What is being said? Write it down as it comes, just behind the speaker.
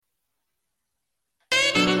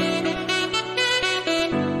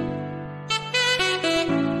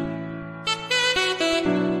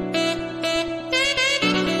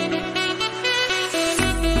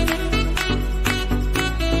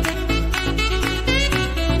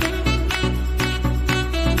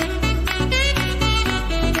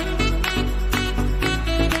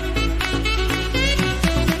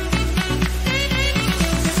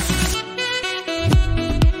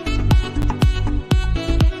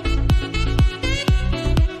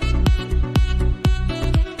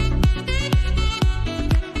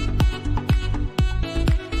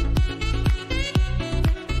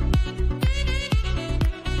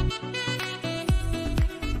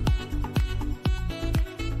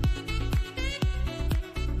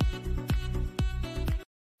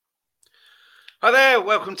Hi there,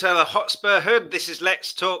 welcome to the Hotspur Hood. This is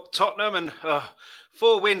Let's Talk Tottenham, and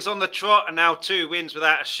 4 wins on the trot, and now 2 wins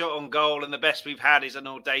without a shot on goal. And the best we've had is an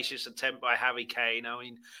audacious attempt by Harry Kane. I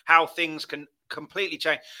mean, how things can completely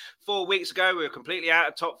change. 4 weeks ago, we were completely out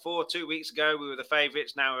of top 4. 2 weeks ago, we were the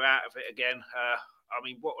favourites. Now we're out of it again. I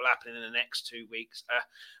mean, what will happen in the next 2 weeks?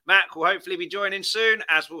 Matt will hopefully be joining soon,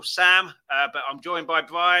 as will Sam. But I'm joined by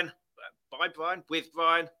Brian. With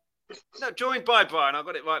Brian. No, joined by Brian. I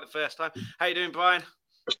got it right the first time. How you doing, Brian?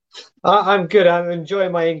 I'm good. I'm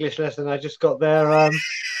enjoying my English lesson. I just got there,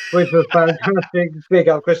 which was fantastic. Big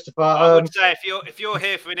up, Christopher. I would say if you're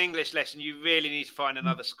here for an English lesson, you really need to find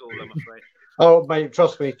another school. I'm afraid. Oh, mate,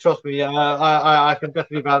 trust me. I can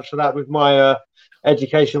definitely vouch for that with my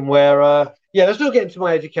education. Let's not get into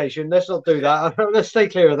my education. Let's not do that. Let's stay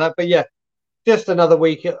clear of that. But yeah, just another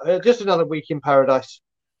week. Just another week in paradise.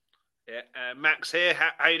 Yeah, Max here.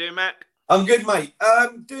 How you doing, Mac? I'm good, mate.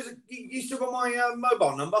 You still got my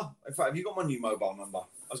mobile number? In fact, have you got my new mobile number?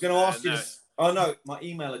 I was going to ask you. Oh, no, my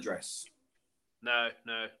email address. No.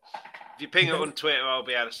 If you ping it on Twitter, I'll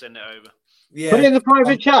be able to send it over. Yeah. Put it in the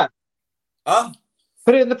private chat. Huh?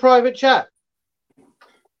 Put it in the private chat.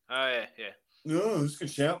 Oh, yeah. Oh, that's a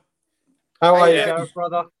good shout. How are you, Gareth,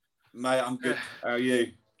 brother? Mate, I'm good. How are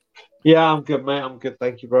you? Yeah, I'm good, mate. I'm good.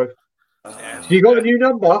 Thank you, bro. Yeah. You got a new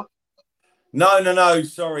number? No.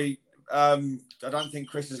 Sorry. I don't think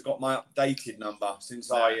Chris has got my updated number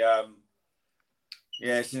since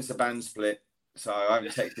since the band split. So I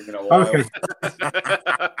haven't texted him in a while. Okay.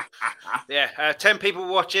 Yeah, 10 people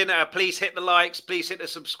watching. Please hit the likes. Please hit the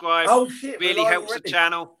subscribe. Oh, shit. Really helps the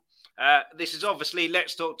channel. This is obviously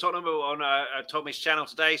Let's Talk Tottenham on Tommy's channel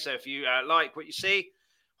today. So if you like what you see,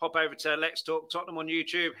 hop over to Let's Talk Tottenham on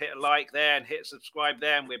YouTube. Hit a like there and hit subscribe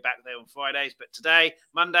there. And we're back there on Fridays. But today,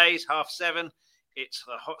 Mondays, 7:30. It's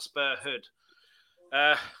the Hotspur Hood.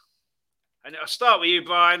 And I'll start with you,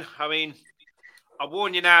 Brian. I mean, I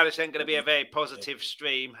warn you now, this ain't going to be a very positive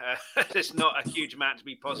stream. There's not a huge amount to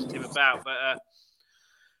be positive about. But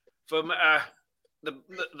from the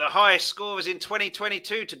highest scorers in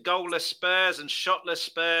 2022 to goalless Spurs and shotless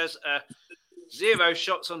Spurs, 0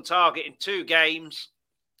 shots on target in 2 games.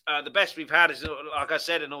 The best we've had is, like I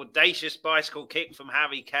said, an audacious bicycle kick from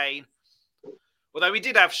Harry Kane. Although we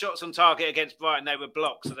did have shots on target against Brighton, they were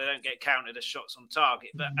blocked, so they don't get counted as shots on target.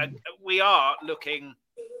 But we are looking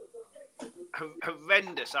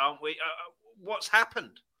horrendous, aren't we? What's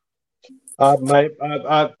happened? Mate,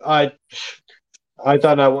 I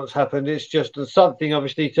don't know what's happened. It's just something,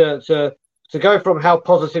 obviously, to go from how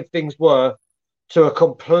positive things were to a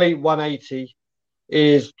complete 180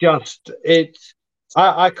 is just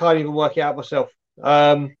I can't even work it out myself.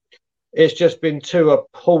 It's just been 2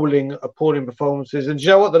 appalling performances. And do you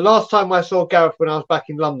know what? The last time I saw Gareth when I was back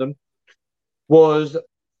in London was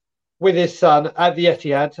with his son at the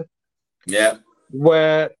Etihad. Yeah.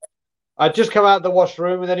 Where I'd just come out of the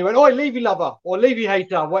washroom and then he went, "Oi, Levy lover," or "Levy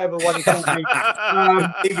hater," whatever one he called me.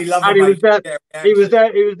 Levy lover, and he was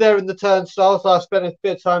there in the turnstile, so I spent a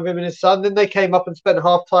bit of time with him and his son. Then they came up and spent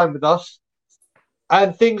half time with us.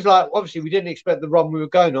 And things like, obviously, we didn't expect the run we were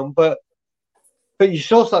going on, but you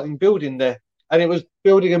saw something building there, and it was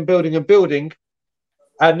building and building and building,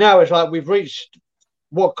 and now it's like we've reached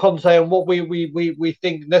what Conte and what we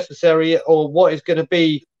think necessary, or what is going to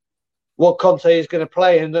be what Conte is going to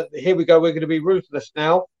play, and here we go, we're going to be ruthless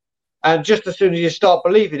now, and just as soon as you start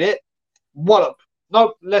believing it, wallop,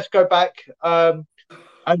 nope, let's go back and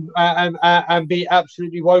be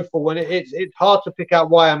absolutely woeful. And it's hard to pick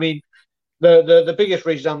out why. I mean, the biggest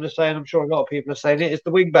reason, I'm just saying, I'm sure a lot of people are saying it, is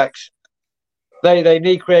the wing backs. They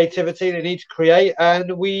need creativity. They need to create,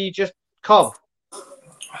 and we just can't.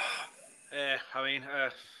 Yeah, I mean,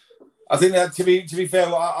 I think that to be fair,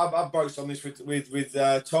 I boasted on this with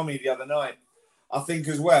Tommy the other night. I think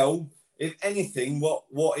as well, if anything,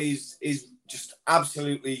 what is just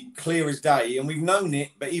absolutely clear as day, and we've known it,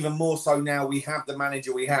 but even more so now we have the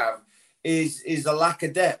manager we have, is a lack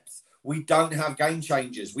of depth. We don't have game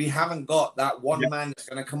changers. We haven't got that one man that's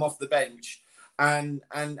going to come off the bench and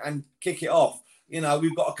kick it off. You know,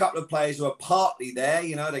 we've got a couple of players who are partly there.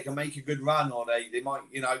 You know, they can make a good run, or they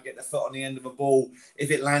might, get their foot on the end of a ball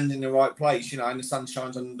if it lands in the right place. And the sun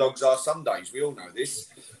shines on the dogs are some days. We all know this,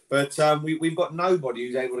 but we've got nobody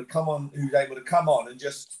who's able to come on and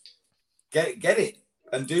just get it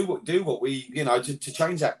and do what we to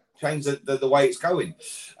change the way it's going.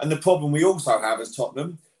 And the problem we also have as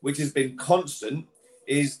Tottenham, which has been constant,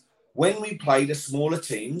 is when we play the smaller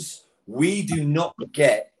teams, we do not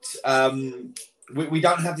get. We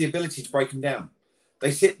don't have the ability to break them down.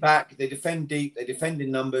 They sit back, they defend deep, they defend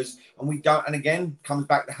in numbers, and we don't. And again, comes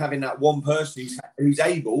back to having that one person who's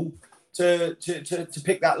able to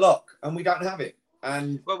pick that lock, and we don't have it.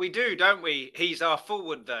 And well, we do, don't we? He's our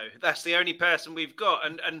forward, though. That's the only person we've got.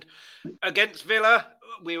 And against Villa,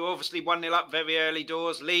 we were obviously 1-0 up very early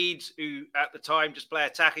doors. Leeds, who at the time just play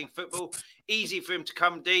attacking football, easy for him to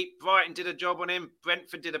come deep. Brighton did a job on him.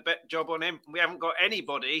 Brentford did a better job on him. We haven't got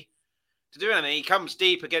anybody to do anything. He comes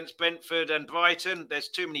deep against Brentford and Brighton. There's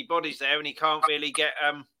too many bodies there, and he can't really get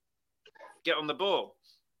on the ball.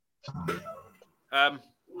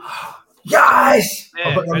 Yes.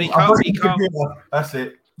 Yeah, and he can't. That's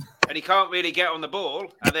it. And he can't really get on the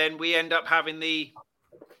ball, and then we end up having the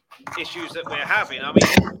issues that we're having. I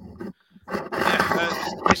mean,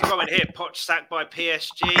 this comment here: Poch sacked by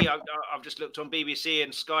PSG. I've just looked on BBC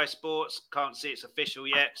and Sky Sports. Can't see it's official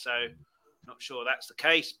yet, so not sure that's the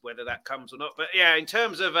case. Whether that comes or not, but yeah, in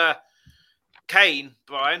terms of Kane,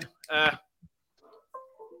 Brian.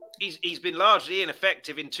 He's been largely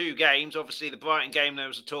ineffective in 2 games. Obviously, the Brighton game, there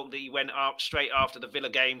was a talk that he went up straight after the Villa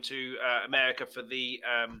game to America for the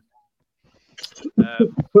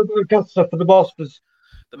for the Masters.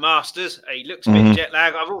 The Masters. He looks a bit jet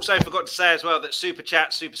lag. I've also forgot to say as well that Super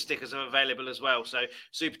Chat, Super Stickers are available as well. So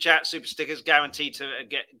Super Chat, Super Stickers, guaranteed to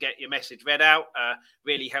get your message read out.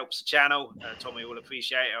 Really helps the channel. Tommy will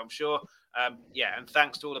appreciate it, I'm sure. Yeah, and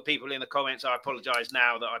thanks to all the people in the comments. I apologise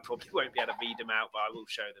now that I probably won't be able to read them out, but I will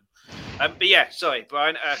show them. But yeah, sorry,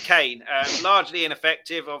 Brian. Kane, largely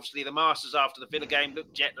ineffective. Obviously, the Masters after the Villa game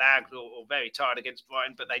looked jet lagged or very tired against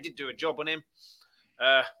Brighton, but they did do a job on him.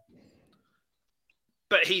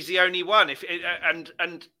 But he's the only one. And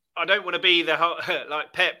I don't want to be the whole,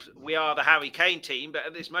 like Pep. We are the Harry Kane team, but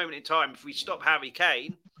at this moment in time, if we stop Harry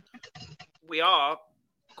Kane, we are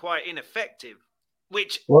quite ineffective.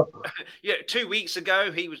 Which, yeah, 2 weeks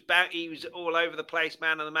ago he was back. He was all over the place,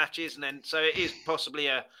 man of the matches, and then so it is possibly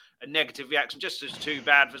a negative reaction, just as 2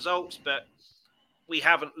 bad results. But we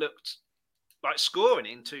haven't looked like scoring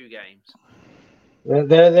in 2 games.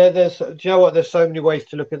 There's, do you know what? There's so many ways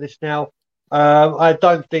to look at this now. I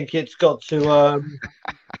don't think it's got to.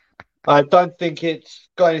 I don't think it's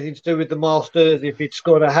got anything to do with the Masters. If it's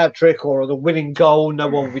scored a hat trick or the winning goal, no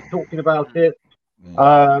one will be talking about it.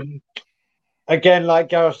 Again, like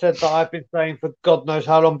Gareth said, that I've been saying for God knows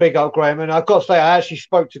how long, big up Graham. And I've got to say, I actually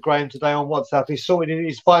spoke to Graham today on WhatsApp. He's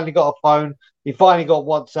finally got a phone. He finally got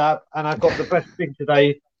WhatsApp. And I got the best thing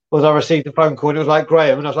today was I received a phone call and it was like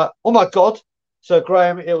Graham. And I was like, oh my God. So,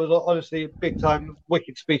 Graham, it was honestly big time,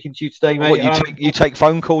 wicked speaking to you today, mate. What, you take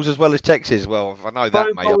phone calls as well as texts? Well, I know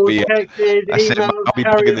that, mate. I'll be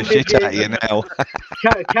bugging the shit out of you now.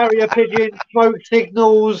 Carrier pigeon, smoke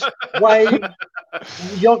signals, waves,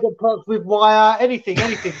 yogurt pots with wire, anything,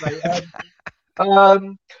 mate.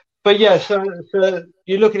 But yeah, so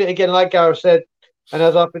you look at it again, like Gareth said, and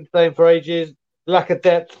as I've been saying for ages, lack of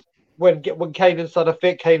depth. When Kane and Son are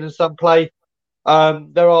fit, Kane and Son play.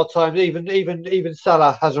 There are times even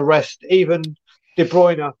Salah has a rest, even De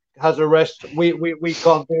Bruyne has a rest. We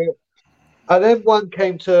can't do it. And then one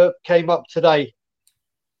came up today,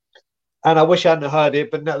 and I wish I hadn't heard it,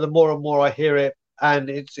 but the more and more I hear it, and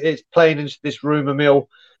it's playing into this rumour mill.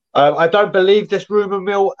 I don't believe this rumour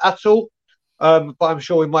mill at all, but I'm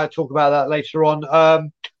sure we might talk about that later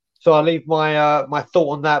on. So I'll leave my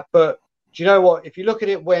thought on that. But do you know what? If you look at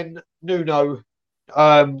it when Nuno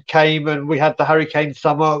came and we had the Harry Kane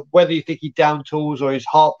summer, whether you think he down tools or he's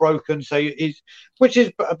heartbroken, which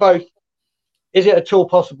is both. Is it at all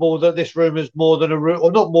possible that this rumour is more than a rumour, or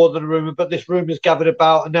not more than a rumour, but this rumour is gathered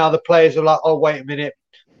about, and now the players are like, oh, wait a minute.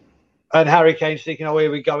 And Harry Kane's thinking, oh, here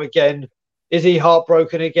we go again. Is he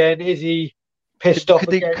heartbroken again? Is he pissed off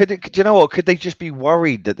again? Do you know what? Could they just be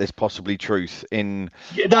worried that there's possibly truth in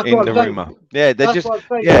the rumour? Yeah, they're just,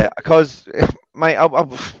 yeah, because, mate,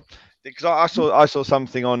 because I saw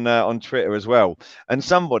something on Twitter as well, and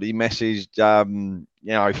somebody messaged,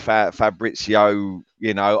 Fabrizio,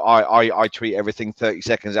 I tweet everything 30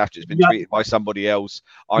 seconds after it's been tweeted by somebody else.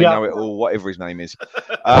 I know it all, whatever his name is.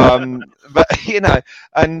 But he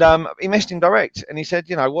messaged him direct, and he said,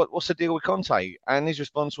 what's the deal with Conte? And his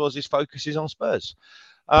response was, his focus is on Spurs.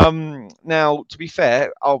 Now, to be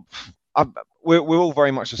fair, we're all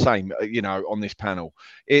very much the same, on this panel.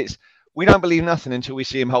 We don't believe nothing until we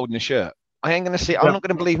see him holding a shirt. I'm not going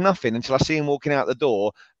to believe nothing until I see him walking out the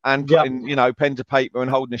door and putting, pen to paper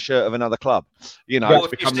and holding a shirt of another club. To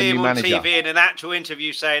become the new manager. TV in an actual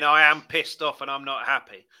interview saying, I am pissed off and I'm not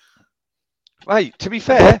happy. Mate, to be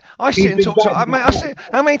fair, I sit and He's talk been to. bad. Mate, I sit,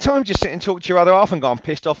 how many times do you sit and talk to your other half and go, I'm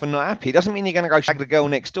pissed off and not happy? Doesn't mean you're going to go shag the girl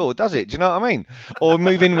next door, does it? Do you know what I mean? Or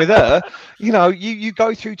move in with her. You know, you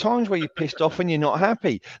go through times where you're pissed off and you're not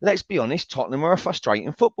happy. Let's be honest, Tottenham are a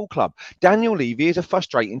frustrating football club. Daniel Levy is a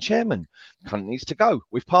frustrating chairman. Cunt needs to go.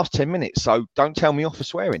 We've passed 10 minutes, so don't tell me off for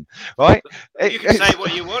swearing, right? You can say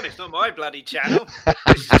what you want. It's not my bloody channel.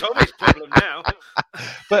 It's Tommy's problem now.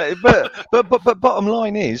 But bottom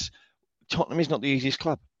line is, Tottenham is not the easiest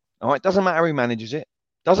club. All right, doesn't matter who manages it.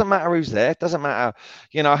 Doesn't matter who's there. Doesn't matter,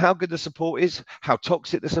 you know, how good the support is, how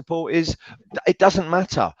toxic the support is. It doesn't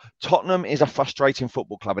matter. Tottenham is a frustrating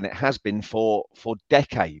football club, and it has been for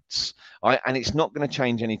decades. Right? And it's not going to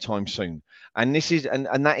change anytime soon. And this is and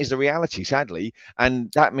that is the reality, sadly.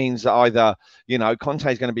 And that means that either, you know,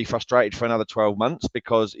 Conte is going to be frustrated for another 12 months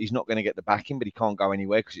because he's not going to get the backing, but he can't go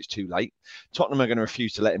anywhere because it's too late. Tottenham are going to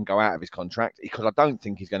refuse to let him go out of his contract because I don't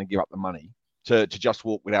think he's going to give up the money to just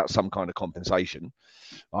walk without some kind of compensation,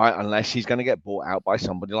 right? Unless he's going to get bought out by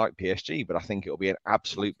somebody like PSG. But I think it'll be an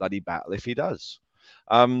absolute bloody battle if he does.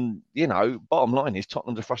 You know, bottom line is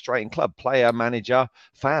Tottenham's a frustrating club. Player, manager,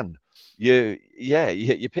 fan. You're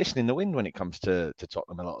pissing in the wind when it comes to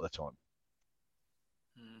Tottenham a lot of the time.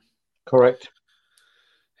 Correct.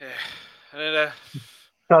 Yeah. And,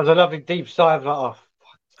 That was a lovely deep sigh of like, oh,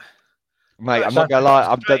 Mate, I'm not gonna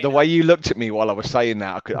lie. The way you looked at me while I was saying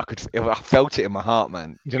that, I felt it in my heart,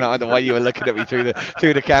 man. Do you know the way you were looking at me through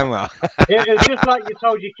the camera? it's just like you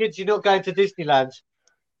told your kids you're not going to Disneyland.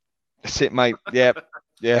 That's it, mate. Yeah.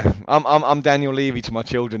 I'm Daniel Levy to my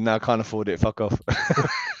children now. Can't afford it. Fuck off.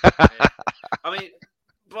 I mean,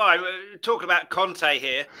 Brian, we're talking about Conte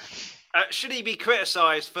here. Should he be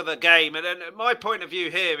criticised for the game? And my point of view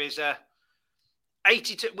here is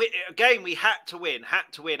 82 again. We had to win.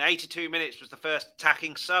 82 minutes was the first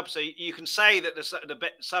attacking sub. So you can say that the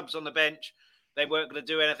subs on the bench, they weren't going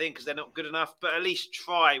to do anything because they're not good enough. But at least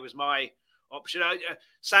try was my option.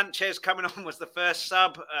 Sanchez coming on was the first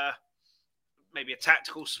sub. Maybe a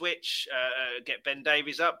tactical switch, get Ben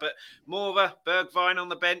Davies up, but Morva, Bergwijn on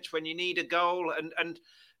the bench when you need a goal, and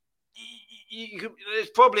there's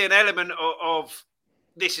probably an element of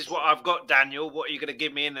this is what I've got, Daniel. What are you going to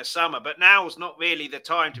give me in the summer? But now's not really the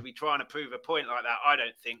time to be trying to prove a point like that. I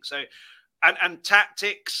don't think so. And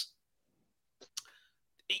tactics,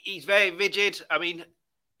 he's very rigid. I mean,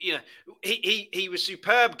 you know, he was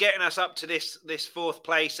superb getting us up to this fourth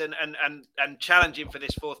place and challenging for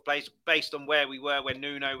this fourth place based on where we were when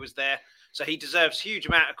Nuno was there. So he deserves huge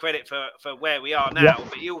amount of credit for where we are now,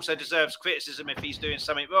 but he also deserves criticism if he's doing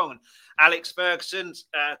something wrong. Alex Ferguson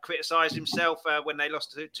criticised himself when they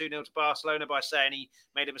lost 2-0 to Barcelona by saying he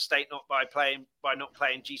made a mistake not playing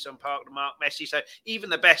Ji-sung Park to Mark Messi. So even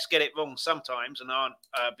the best get it wrong sometimes and aren't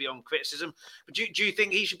beyond criticism. But do you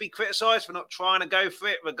think he should be criticised for not trying to go for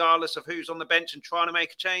it, regardless of who's on the bench and trying to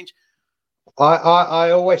make a change?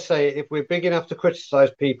 I always say if we're big enough to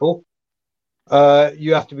criticise people,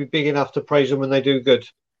 you have to be big enough to praise them when they do good.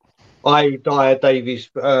 Dyer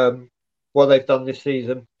Davies, what they've done this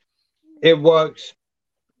season, it works.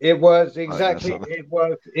 It works exactly. It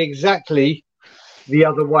works exactly the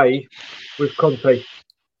other way with Conte.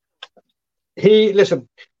 His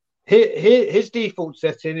default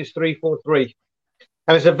setting is 3-4-3,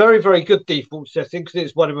 and it's a very, very good default setting because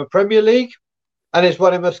it's won him a Premier League and it's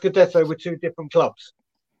won him a Scudetto with two different clubs.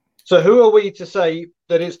 So who are we to say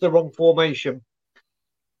that it's the wrong formation?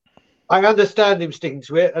 I understand him sticking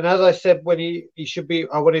to it. And as I said, when he should be,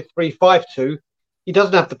 I wanted 3-5-2, he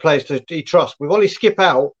doesn't have the players he trusts. With Ollie Skip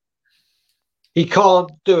out, he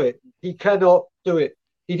can't do it. He cannot do it.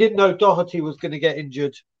 He didn't know Doherty was going to get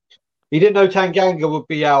injured. He didn't know Tanganga would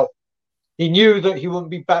be out. He knew that he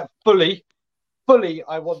wouldn't be back fully,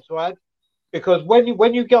 I want to add. Because when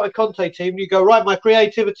you get a Conte team, you go, right, my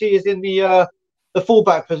creativity is in the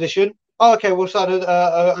fullback position. Oh, okay, we'll sign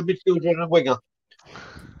a midfielder and a winger.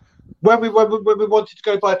 When we wanted to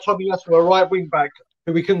go buy Tommy Lasso, a right wing back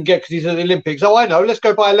who we couldn't get because he's at the Olympics. Oh, I know. Let's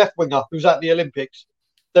go buy a left winger who's at the Olympics.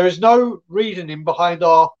 There is no reasoning behind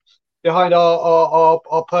our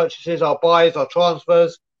purchases, our buys, our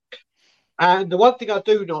transfers. And the one thing I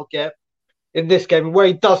do not get in this game, and where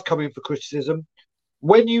he does come in for criticism,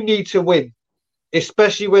 when you need to win,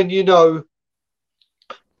 especially when you know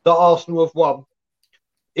that Arsenal have won,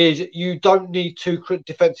 is you don't need two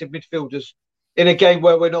defensive midfielders in a game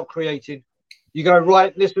where we're not creating. You go,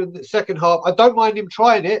 right, listen, the second half, I don't mind him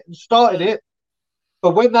trying it and starting it,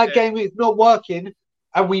 but when that game is not working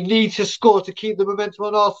and we need to score to keep the momentum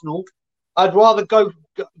on Arsenal, I'd rather go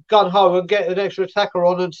gun-ho and get an extra attacker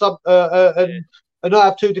on and not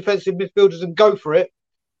have two defensive midfielders and go for it,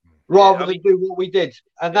 rather than do what we did.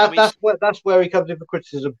 And that's where he comes in for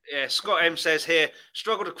criticism. Yeah, Scott M says here,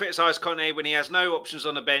 struggle to criticise Conte when he has no options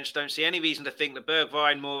on the bench. Don't see any reason to think that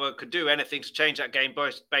Bergwijn, Moura could do anything to change that game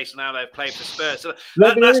based on how they've played for Spurs. So I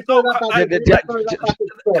want to throw that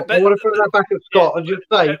back at Scott and just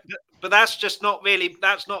say... But that's not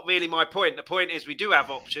really my point. The point is we do have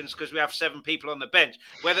options because we have 7 people on the bench.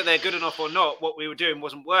 Whether they're good enough or not, what we were doing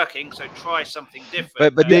wasn't working. So try something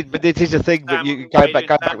different. But this is a thing that you go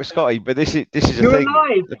back with Scotty. But this is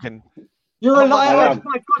a thing. You're alive.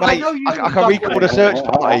 I can recall the search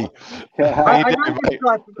party.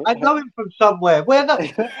 I know him from somewhere. Where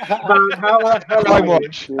the? Crime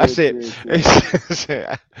Watch. That's it.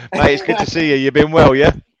 Mate, it's good to see you. You've been well,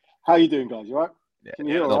 yeah? How you doing, guys? You all right?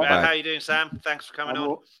 Yeah, how are you doing, Sam? Thanks for coming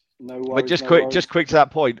on. No worries, but just quick to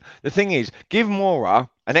that point. The thing is, give Moura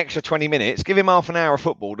an extra 20 minutes, give him half an hour of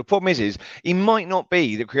football. The problem is he might not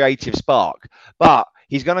be the creative spark, but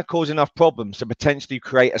he's going to cause enough problems to potentially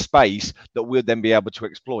create a space that we'll then be able to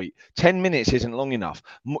exploit. 10 minutes isn't long enough.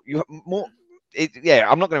 I'm not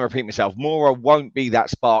going to repeat myself. Moura won't be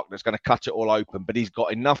that spark that's going to cut it all open, but he's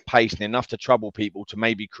got enough pace and enough to trouble people to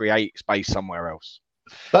maybe create space somewhere else.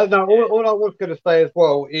 But no, all I was going to say as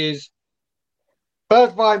well is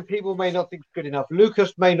Bergwijn people may not think is good enough.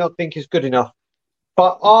 Lucas may not think is good enough.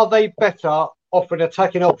 But are they better offering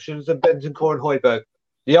attacking options than Bentancur and Højbjerg?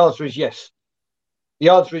 The answer is yes. The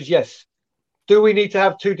answer is yes. Do we need to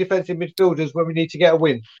have 2 defensive midfielders when we need to get a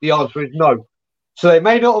win? The answer is no. So they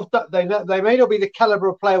may not have they may not be the caliber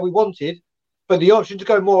of player we wanted, but the option to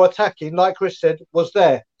go more attacking, like Chris said, was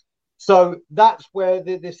there. So that's where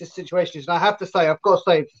this situation is. And I have to say, I've got to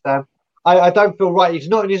say it to Sam, I don't feel right. He's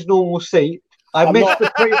not in his normal seat. I've missed the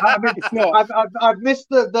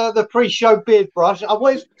pre-show beard brush.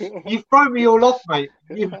 You've thrown me all off, mate.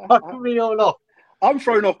 You've thrown me all off. I'm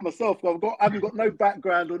thrown off myself. I haven't got no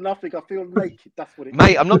background or nothing. I feel naked. That's what it is.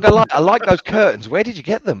 Mate, I'm not gonna lie. I like those curtains. Where did you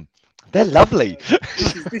get them? They're lovely.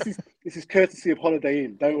 This is courtesy of Holiday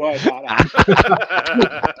Inn. Don't worry about that.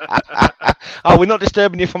 Oh, we're not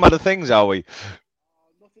disturbing you from other things, are we?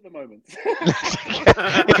 Not at the moment.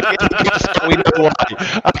 We know why.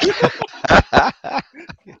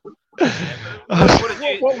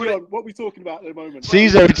 What are we talking about at the moment?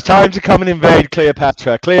 Caesar, it's time to come and invade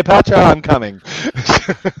Cleopatra. Cleopatra, I'm coming.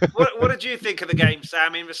 What did you think of the game,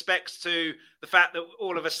 Sam, in respects to the fact that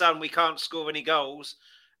all of a sudden we can't score any goals?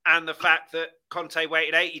 And the fact that Conte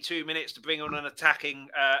waited 82 minutes to bring on an attacking,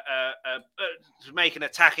 to make an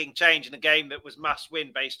attacking change in a game that was must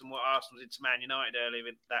win based on what Arsenal did to Man United earlier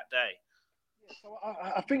that day. Yeah, so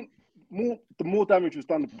I think the more damage was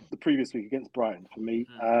done the previous week against Brighton for me.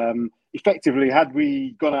 Effectively, had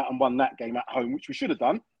we gone out and won that game at home, which we should have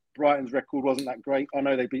done, Brighton's record wasn't that great. I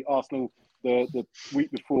know they beat Arsenal the week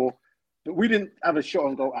before, but we didn't have a shot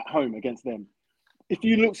on goal at home against them. If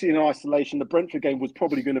you looked at it in isolation, the Brentford game was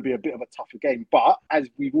probably going to be a bit of a tougher game. But as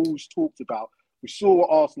we've always talked about, we saw what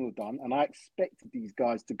Arsenal have done, and I expected these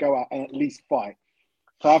guys to go out and at least fight.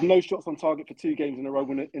 So I have no shots on target for 2 games in a row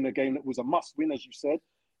in a game that was a must-win, as you said.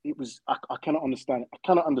 It was I cannot understand. I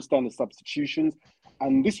cannot understand the substitutions,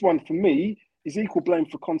 and this one for me is equal blame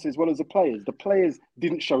for Conte as well as the players. The players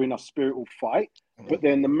didn't show enough spirit or fight, but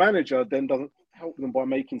then the manager then doesn't help them by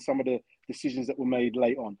making some of the decisions that were made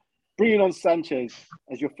late on. Bringing on Sanchez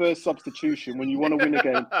as your first substitution when you want to win a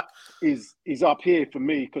game is up here for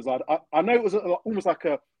me, because I know it was almost like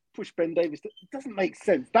a push Ben Davies. It doesn't make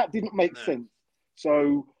sense. That didn't make sense.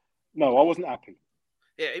 So, no, I wasn't happy.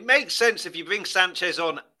 Yeah, it makes sense if you bring Sanchez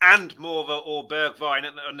on and Moura or Bergwijn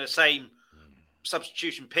on the same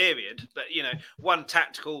substitution period, but one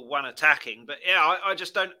tactical, one attacking. But yeah, I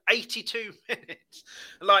just don't. 82 minutes,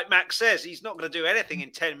 like Max says, he's not going to do anything in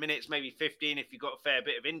 10 minutes, maybe 15 if you've got a fair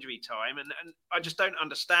bit of injury time, and I just don't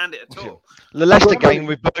understand it at all. The Leicester game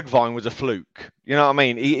with Bergwijn was a fluke. You know what I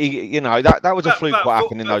mean? He that was a fluke. What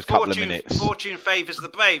happened in those couple of minutes? Fortune favours the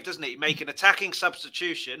brave, doesn't it? You make an attacking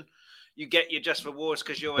substitution. You get your just rewards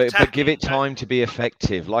because you're attacking. But give it time to be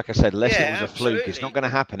effective. Like I said, Leicester was a fluke. It's not going to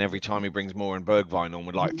happen every time he brings Moura and Bergwijn on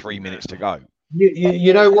with like 3 minutes to go.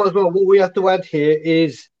 You know what as well? What we have to add here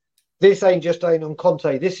is this ain't on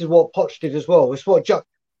Conte. This is what Poch did as well. It's what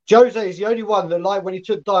Jose is the only one that, like when he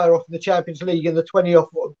took Dyer off in the Champions League in the 20 off,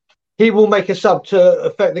 he will make a sub to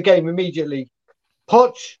affect the game immediately.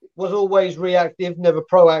 Poch was always reactive, never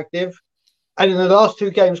proactive. And in the last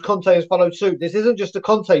 2 games, Conte has followed suit. This isn't just a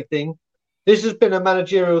Conte thing. This has been a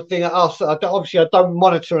managerial thing at us. Obviously, I don't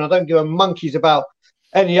monitor and I don't give a monkeys about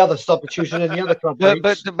any other substitution, any other club.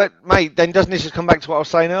 But mate, then doesn't this just come back to what I was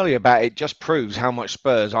saying earlier about it just proves how much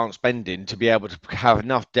Spurs aren't spending to be able to have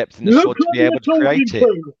enough depth in the squad to be able to create it?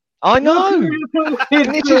 I know.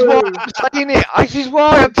 And this is why I'm saying it. This is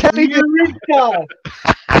why I'm telling you.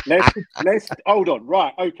 Let's hold on.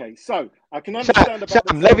 Right. Okay. So I can understand about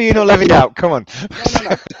Sam, levy in or levy out. Come on.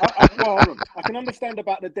 No. Well, hold on. I can understand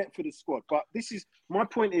about the depth of the squad, but this is my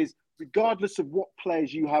point. Is regardless of what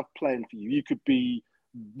players you have playing for you, you could be,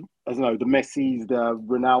 I don't know, the Messis, the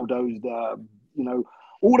Ronaldos,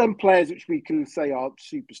 all them players which we can say are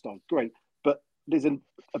superstars. Great, but there's a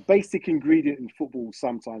basic ingredient in football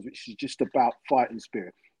sometimes, which is just about fighting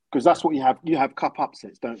spirit. Because that's what you have. You have cup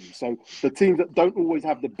upsets, don't you? So the teams that don't always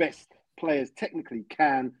have the best players technically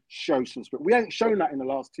can show some spirit. We ain't shown that in the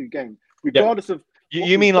last 2 games, regardless of.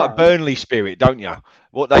 You mean like Burnley spirit, don't you?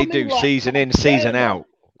 What they do season in, season out.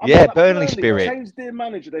 Burnley spirit. Changed their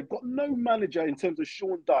manager. They've got no manager in terms of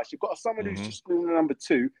Sean Dyche. You've got someone who's just doing the number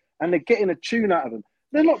 2, and they're getting a tune out of them.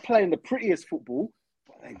 They're not playing the prettiest football,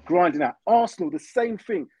 but they're grinding out. Arsenal, the same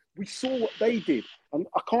thing. We saw what they did, and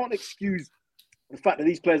I can't excuse the fact that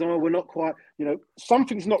these players, we're not quite,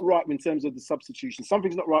 something's not right in terms of the substitution.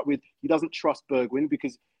 Something's not right with, he doesn't trust Bergwijn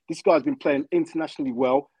because this guy's been playing internationally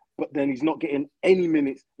well, but then he's not getting any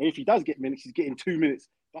minutes. And if he does get minutes, he's getting 2 minutes.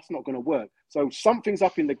 That's not going to work. So something's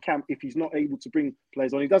up in the camp if he's not able to bring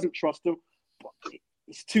players on. He doesn't trust them. But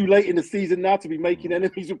it's too late in the season now to be making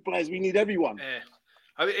enemies with players. We need everyone. Yeah.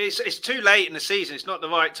 I mean, it's too late in the season. It's not the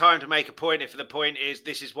right time to make a point if the point is,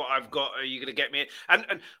 this is what I've got. Are you going to get me? And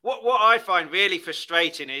what I find really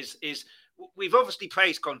frustrating is we've obviously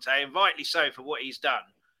praised Conte, and rightly so, for what he's done.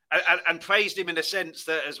 And praised him in the sense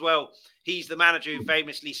that, as well, he's the manager who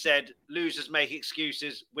famously said, losers make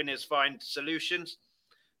excuses, winners find solutions.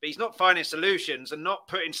 But he's not finding solutions and not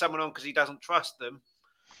putting someone on because he doesn't trust them.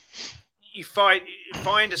 You find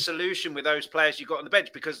a solution with those players you've got on the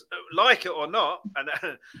bench, because, like it or not, and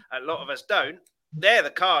a lot of us don't, they're the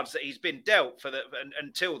cards that he's been dealt for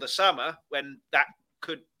until the summer, when that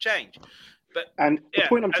could change. But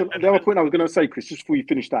the other point I was going to say, Chris, just before you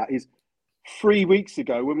finish that, is 3 weeks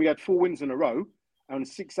ago when we had 4 wins in a row and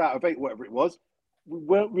 6 out of 8, whatever it was, we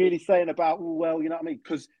weren't really saying about, well, you know what I mean,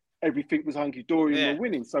 because everything was hunky-dory and we're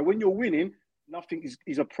winning. So when you're winning, nothing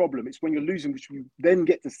is a problem. It's when you're losing, which we then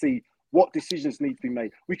get to see what decisions need to be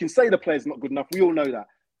made. We can say the player's not good enough. We all know that.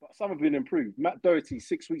 But some have been improved. Matt Doherty,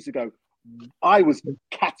 6 weeks ago, I was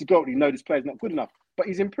categorically, no, this player's not good enough. But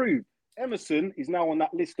he's improved. Emerson is now on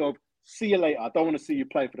that list of, see you later. I don't want to see you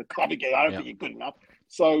play for the club again. I don't think you're good enough.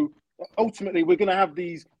 So ultimately, we're going to have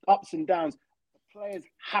these ups and downs. The players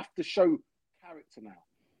have to show character now.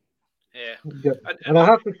 Yeah. And I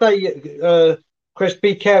have to say, Chris,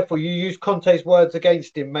 be careful. You use Conte's words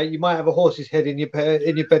against him, mate. You might have a horse's head in your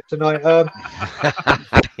bed tonight.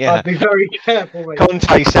 I'd be very careful, mate.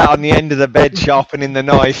 Conte sat on the end of the bed sharpening the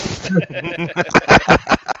knife.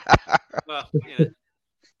 Well,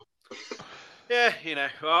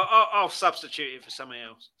 I'll substitute it for something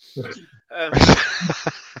else.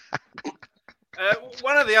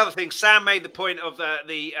 One of the other things, Sam made the point of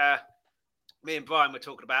me and Brian were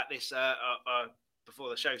talking about this before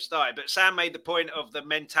the show started, but Sam made the point of the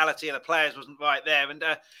mentality of the players wasn't right there, and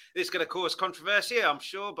this is going to cause controversy, I'm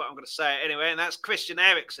sure, but I'm going to say it anyway, and that's Christian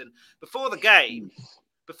Eriksen. Before the game,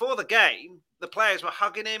 the players were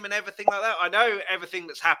hugging him and everything like that. I know everything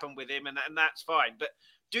that's happened with him, and that's fine, but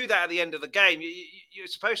do that at the end of the game. You're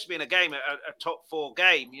supposed to be in a game, a top 4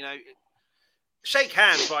 game, shake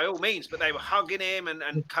hands by all means, but they were hugging him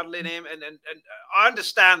and cuddling him. And I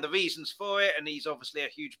understand the reasons for it. And he's obviously a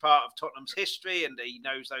huge part of Tottenham's history, and he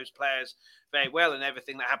knows those players very well and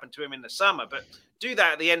everything that happened to him in the summer. But do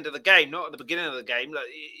that at the end of the game, not at the beginning of the game.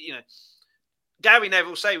 Gary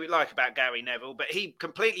Neville, say what we like about Gary Neville, but he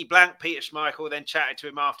completely blanked Peter Schmeichel, then chatted to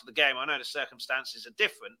him after the game. I know the circumstances are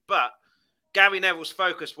different, but Gary Neville's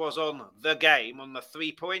focus was on the game, on the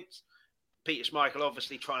 3 points. Peter Schmeichel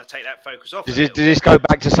obviously trying to take that focus off. Does this go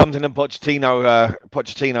back to something that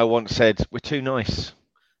Pochettino once said? We're too nice.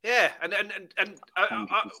 Yeah, and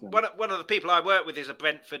one of the people I work with is a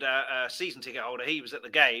Brentford season ticket holder. He was at the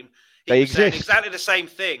game. He was saying exactly the same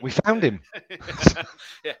thing. We found him.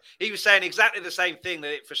 Yeah, he was saying exactly the same thing,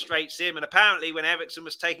 that it frustrates him. And apparently, when Eriksen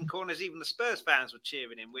was taking corners, even the Spurs fans were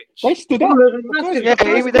cheering him. Which they stood up.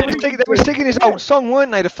 They were singing his old song,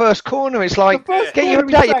 weren't they? The first corner. It's like, get your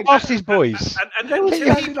head out your asses, boys. And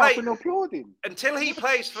until he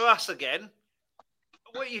plays for us again.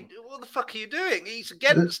 What the fuck are you doing? He's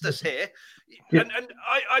against us here, and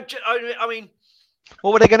I mean,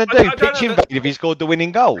 what were they going to do? Pitch him back if he scored the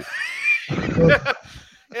winning goal?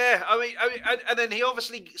 Yeah, I mean, and then he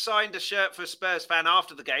obviously signed a shirt for a Spurs fan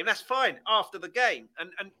after the game. That's fine after the game,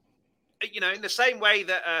 and in the same way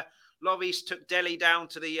that Lloris took Dele down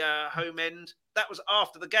to the home end that was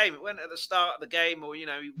after the game. It went at the start of the game, or, he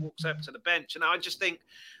walks up to the bench. And I just think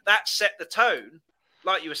that set the tone,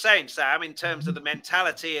 like you were saying, Sam, in terms of the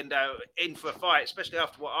mentality and in for a fight, especially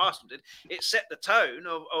after what Arsenal did. It set the tone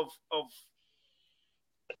of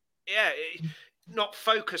not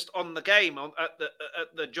focused on the game, at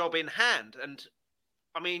the job in hand. And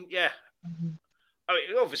I mean, it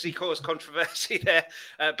obviously caused controversy there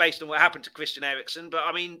based on what happened to Christian Eriksen. But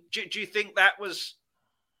I mean, do you think that was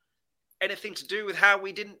anything to do with how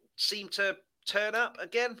we didn't seem to turn up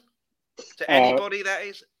again to anybody? That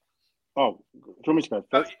is. Oh, do you want me to go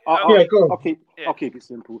first? Go on. I'll keep it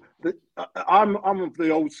simple. I'm of the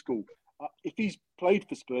old school. If he's played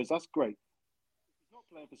for Spurs, that's great. If he's not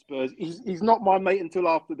playing for Spurs, he's not my mate until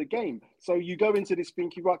after the game. So you go into this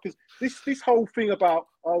thinking, right? Because this whole thing about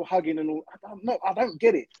hugging and all, I don't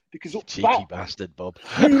get it, because cheeky bastard, Bob.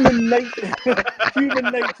 Human nature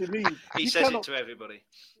means he says it to everybody.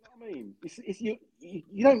 You know what I mean? It's you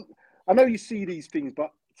don't. I know you see these things,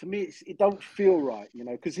 but to me, it don't feel right,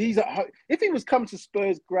 because he's at home. If he was come to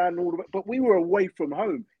Spurs ground all the way, but we were away from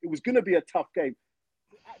home, it was going to be a tough game.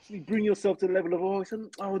 Actually bring yourself to the level of,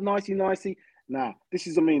 nicey. Nah, this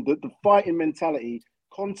is, the fighting mentality.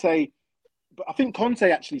 Conte, but I think Conte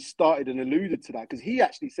actually started and alluded to that, because he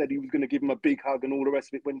actually said he was going to give him a big hug and all the rest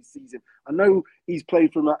of it when he sees him. I know he's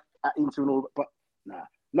played from at Inter and all, but nah,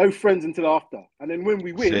 no friends until after. And then when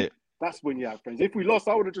we win, that's when you have friends. If we lost,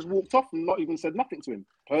 I would have just walked off and not even said nothing to him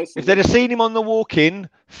personally. If they'd have seen him on the walk-in,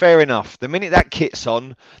 fair enough. The minute that kit's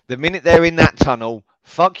on, the minute they're in that tunnel,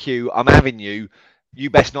 fuck you, I'm having you. You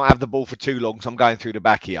best not have the ball for too long, so I'm going through the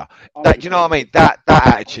back here. Do you know what I mean? That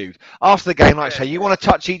attitude. After the game, like I say, you want to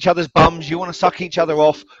touch each other's bums, you want to suck each other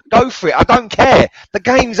off, go for it. I don't care. The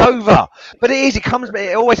game's over. But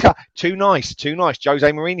it always comes, too nice.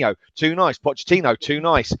 Jose Mourinho, too nice. Pochettino, too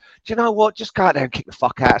nice. Do you know what? Just go out there and kick the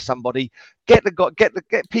fuck out of somebody. Get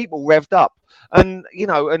people revved up. And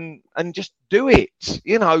just do it.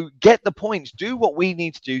 Get the points. Do what we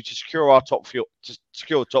need to do to secure our top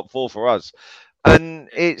four for us. And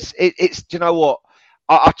it's do you know what?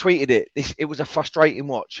 I tweeted it. It was a frustrating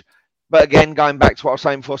watch. But again, going back to what I was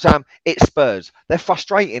saying before, Sam, it's Spurs. They're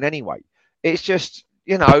frustrating anyway. It's just,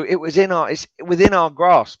 it's within our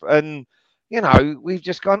grasp. And, we've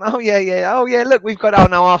just gone, oh yeah, look, we've got,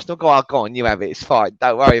 now Arsenal, go on, you have it. It's fine.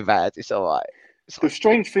 Don't worry about it. It's all right. The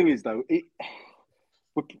strange thing is, though,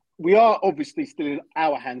 we are obviously still in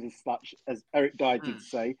our hands as such, as Eric Dyer did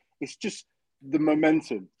say. It's just the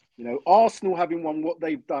momentum. Arsenal having won what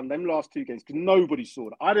they've done, them last two games, because nobody saw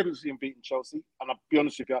it. I didn't see them beating Chelsea. And I'll be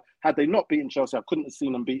honest with you, had they not beaten Chelsea, I couldn't have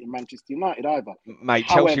seen them beating Manchester United either. Mate,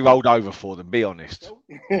 Chelsea rolled over for them, be honest.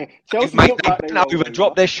 Chelsea Mate, they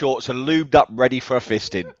dropped their shorts and lubed up ready for a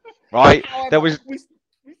fisting. Right? There was... We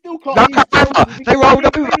still can't they rolled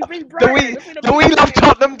over. Do we love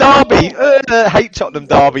Tottenham Derby? Hate Tottenham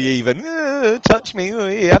Derby even. Touch me.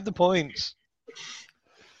 You have the points.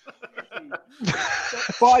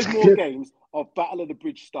 5 more games of Battle of the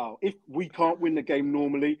Bridge style. If we can't win the game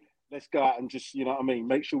normally, let's go out and just,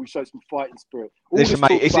 make sure we show some fighting spirit. Listen,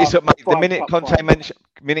 mate, the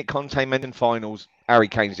minute Conte mentioned finals, Harry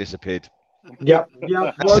Kane's disappeared. Yeah.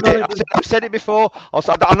 I've said it before.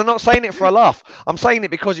 I'm not saying it for a laugh. I'm saying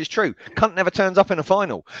it because it's true. Cunt never turns up in a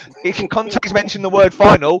final. If Conte's mentioned the word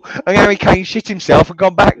final and Harry Kane shit himself and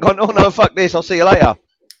gone, oh no, fuck this, I'll see you later.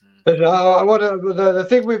 But the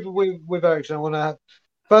thing with Eriksen, I want to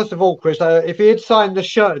first of all, Chris, if he had signed the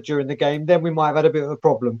shirt during the game, then we might have had a bit of a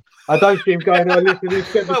problem. I don't see him going, listen,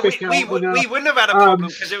 let's get the pick out. We wouldn't have had a problem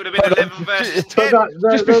because it would have been 11 versus 10.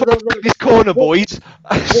 Just before this corner, boys.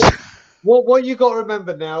 What you got to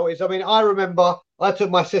remember now is, I remember I took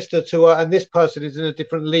my sister to and this person is in a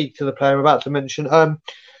different league to the player I'm about to mention.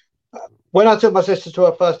 When I took my sister to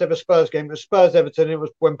her first ever Spurs game, it was Spurs-Everton. It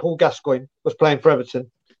was when Paul Gascoigne was playing for Everton.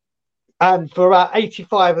 And for about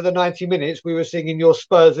 85 of the 90 minutes, we were singing "Your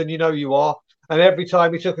Spurs and you know you are." And every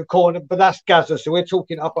time he took a corner, but that's Gaza, so we're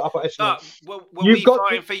talking upper echelon. Were we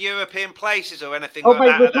fighting for European places or anything like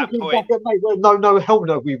that at that point? No, hell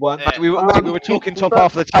no, we weren't. Yeah. We were talking top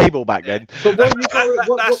half of the table back then. But that's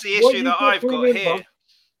the issue that I've got here.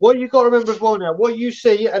 What you got to remember as well now, what you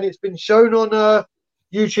see, and it's been shown on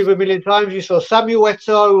YouTube a million times, you saw Samuel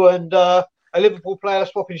Eto'o and a Liverpool player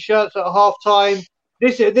swapping shirts at half time.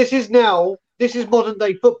 This is modern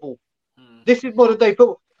day football. This is modern day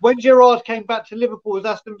football. When Gerrard came back to Liverpool as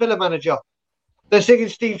Aston Villa manager, they're singing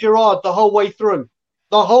Steve Gerrard the whole way through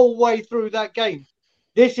that game.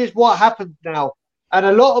 This is what happens now, and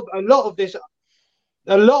a lot of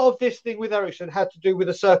this thing with Eriksen had to do with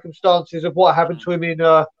the circumstances of what happened to him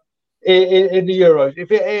in the Euros.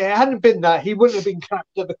 If it hadn't been that, he wouldn't have been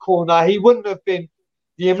clapped at the corner. He wouldn't have been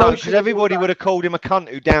the emotion. Because everybody would have called him a cunt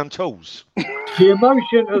who downed tools. The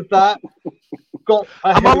emotion of that got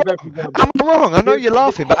ahead of everyone. Am I wrong? I know you're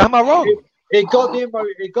laughing, but am I wrong? It got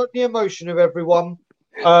the emotion of everyone,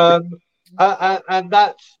 and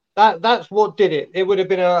that's what did it. It would have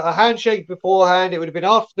been a handshake beforehand. It would have been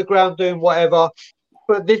after the ground doing whatever.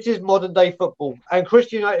 But this is modern day football, and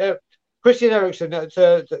Christian Eriksen.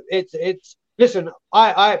 It's listen.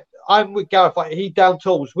 I'm with Gareth. He down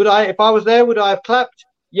tools. If I was there, would I have clapped?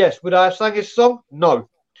 Yes. Would I have sang his song? No.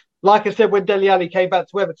 Like I said, when Dele Alli came back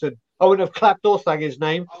to Everton, I wouldn't have clapped or sang his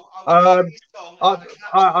name. I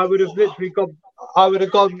would have literally gone. I would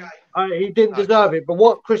have gone. He didn't deserve it. But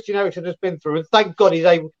what Christian Eriksen has been through, and thank God he's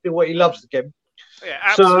able to do what he loves again. Yeah,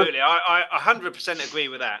 absolutely. So, I 100% agree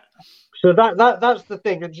with that. So that's the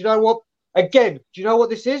thing. And do you know what? Again, do you know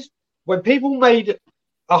what this is? When people made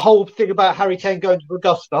a whole thing about Harry Kane going to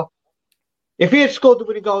Augusta, if he had scored the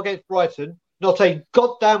winning goal against Brighton, not a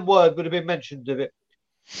goddamn word would have been mentioned of it.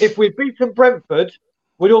 If we'd beaten Brentford,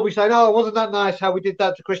 we'd all be saying, "Oh, wasn't that nice how we did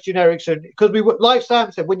that to Christian Eriksen?" Because we, like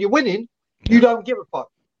Sam said, when you're winning, you don't give a fuck.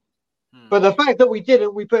 But the fact that we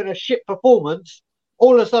didn't, we put in a shit performance.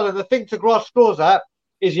 All of a sudden, the thing to grasp straws at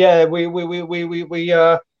is,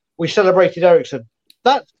 we celebrated Eriksen.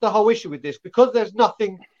 That's the whole issue with this, because there's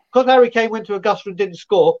nothing. Because Harry Kane went to Augusta and didn't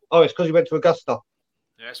score. Oh, it's because he went to Augusta.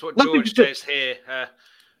 Yeah, that's what George says here.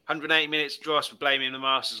 180 minutes, Dross for blaming the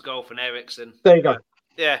Masters goal for Eriksen. There you go.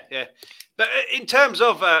 Yeah. But in terms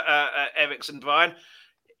of Eriksen, Brian,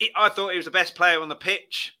 I thought he was the best player on the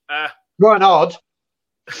pitch. Reinhard.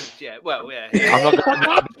 Yeah, well, yeah.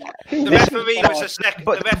 The referee was a second.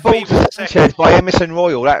 But the ball to Sanchez by Emerson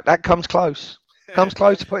Royal, that comes close. Comes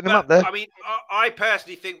close to putting him up there. I mean, I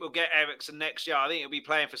personally think we'll get Eriksen next year. I think he'll be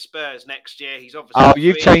playing for Spurs next year. He's obviously. Oh,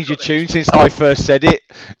 you've changed your tune since I first said it.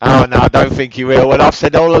 Oh no, I don't think he will. And I've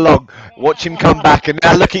said all along, watch him come back. And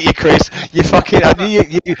now look at you, Chris. You fucking. Do you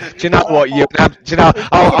know what? Do you know?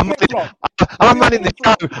 I'm running the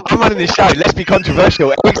show. I'm running the show. Let's be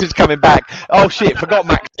controversial. Eriksen's coming back. Oh shit! Forgot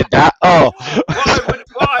Max did that. Oh.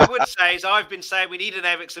 What I would say is I've been saying we need an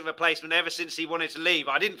Eriksen replacement ever since he wanted to leave.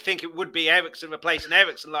 I didn't think it would be Eriksen replacing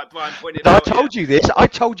Eriksen like Brian pointed out. I told you this. I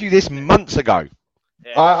told you this months ago.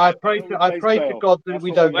 Yeah. I pray to God that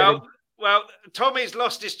we don't get him. Well, Tommy's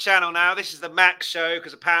lost his channel now. This is the Max show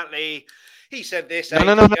because apparently he said this. No.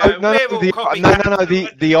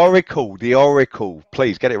 The Oracle.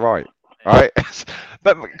 Please get it right. All right,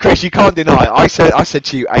 but Chris, you can't deny it. I said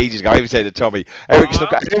to you ages ago. I even said to Tommy, Eriksen.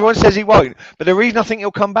 Everyone says he won't, but the reason I think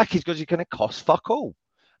he'll come back is because he's going to cost fuck all,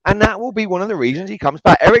 and that will be one of the reasons he comes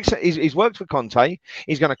back. Eriksen, he's worked for Conte.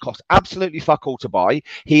 He's going to cost absolutely fuck all to buy.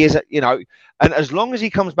 He is, and as long as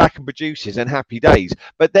he comes back and produces, then happy days.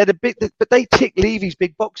 But they tick Levy's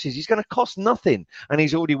big boxes. He's going to cost nothing, and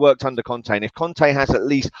he's already worked under Conte. And if Conte has at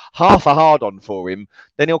least half a hard on for him,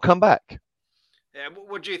 then he'll come back. Yeah,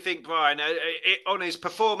 what do you think, Brian, on his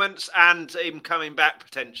performance and him coming back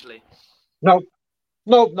potentially? No.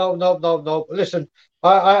 Listen,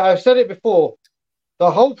 I've said it before.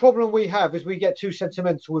 The whole problem we have is we get too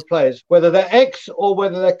sentimental with players, whether they're ex or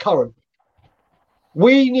whether they're current.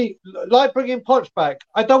 We need, like bringing Poch back.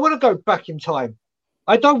 I don't want to go back in time.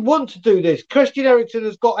 I don't want to do this. Christian Eriksen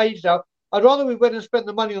has got aged out. I'd rather we went and spent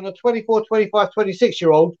the money on a 24, 25,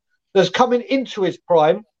 26-year-old that's coming into his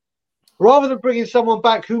prime, rather than bringing someone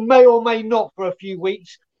back who may or may not, for a few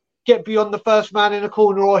weeks, get beyond the first man in a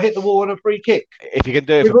corner or hit the wall on a free kick. If you can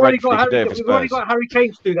do it for Brentford, you can do it for Spurs. We've already got Harry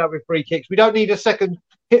Kane to do that with free kicks. We don't need a second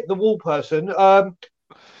hit the wall person. I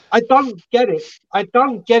don't get it.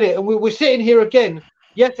 And we're sitting here again.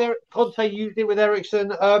 Yes, Conte used it with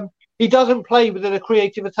Eriksen. He doesn't play within a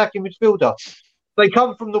creative attacking midfielder. They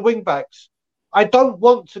come from the wing backs. I don't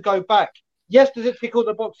want to go back. Yes, does it tick all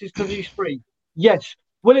the boxes because he's free? Yes.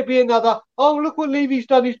 Will it be another, oh, look what Levy's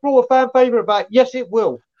done. He's brought a fan favourite back. Yes, it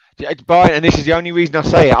will. Brian, and this is the only reason I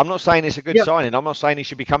say it. I'm not saying it's a good signing. I'm not saying he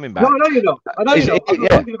should be coming back. No, I know you're not. I'm not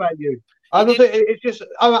talking about you. It's just,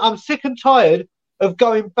 I'm sick and tired of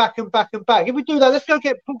going back and back and back. If we do that, let's go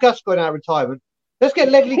get Paul Gascoigne out of retirement. Let's get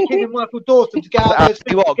Ledley King and Michael Dawson to get out there. Tell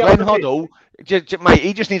you what, Glenn Hoddle, mate,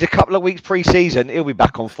 he just needs a couple of weeks pre-season. He'll be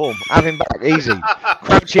back on form. Have him back easy.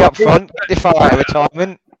 Crouchy up front, get the far out of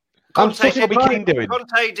retirement. Conte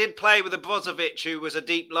did play with a Brozovic, who was a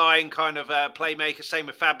deep-lying kind of playmaker, same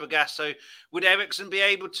with Fabregas. So would Eriksen be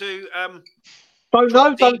able to don't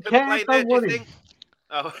know, don't care, don't want him.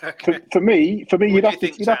 Oh, okay. For me, you'd have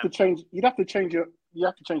to change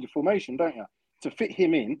your formation, don't you? To fit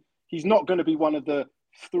him in. He's not going to be one of the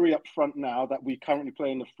three up front now that we currently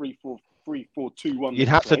play in the 3-4-2-1. You'd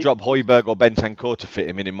have to drop Højbjerg or Bentancur to fit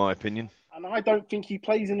him in my opinion. And I don't think he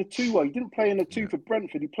plays in a 2 well. He didn't play in a 2 for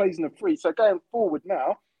Brentford. He plays in a 3. So going forward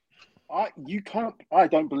now, I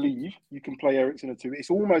don't believe you can play Eriksen in a 2. It's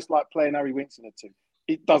almost like playing Harry Winks in a 2.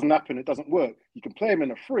 It doesn't happen. It doesn't work. You can play him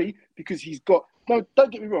in a 3 because he's got... No,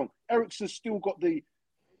 don't get me wrong. Eriksen's still got the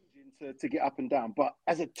engine to get up and down. But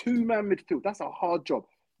as a 2-man midfield, that's a hard job.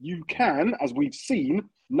 You can, as we've seen,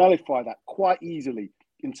 nullify that quite easily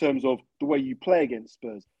in terms of the way you play against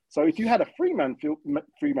Spurs. So if you had a 3-man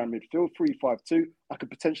midfield, 3-5-2, I could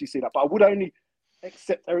potentially see that. But I would only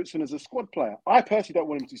accept Eriksen as a squad player. I personally don't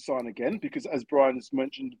want him to sign again because, as Brian has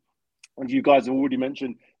mentioned, and you guys have already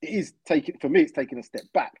mentioned, it's taking a step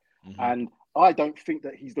back. Mm-hmm. And I don't think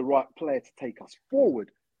that he's the right player to take us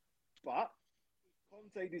forward. But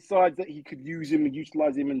if Conte decides that he could use him and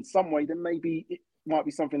utilise him in some way, then maybe it might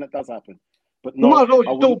be something that does happen. But no, you might as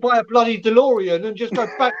well just buy a bloody DeLorean and just go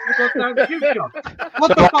back to the goddamn future. What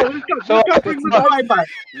the fuck? Let's go bring the guy back.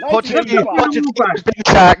 Pochettino's been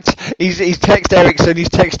sacked. He's text Eriksen, he's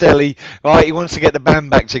text Ellie. Right, he wants to get the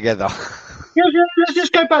band back together. Yeah, let's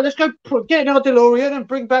just go back. Let's go get in our DeLorean and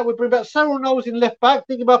bring back Cyril Knowles in left back.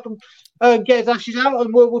 Pick him up and get his ashes out,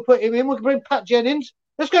 and we'll put him in. We'll bring Pat Jennings.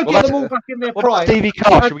 Let's go get them all back in their prime. Stevie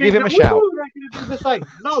Carr, should we give him a shout? The same.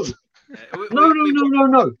 No.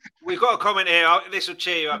 No. We've got a comment here. This will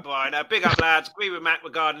cheer you up, Brian. Big up, lads. Agree with Matt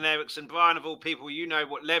regarding Eriksen. Brian, of all people, you know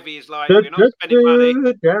what Levy is like. We're not spending money.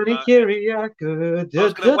 Danny Kyriacou. I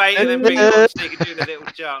was going to wait and then bring him on so you can do the little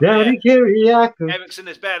jump. Danny Kyriacou. Eriksen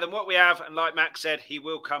is better than what we have, and like Mac said, he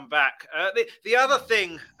will come back. The other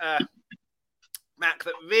thing, Mac,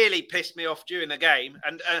 that really pissed me off during the game,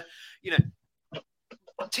 and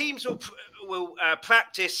teams will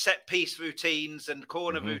practice set-piece routines and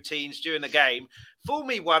corner routines during the game. Fool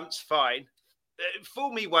me once, fine.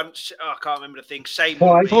 Fool me once, I can't remember the thing. Shame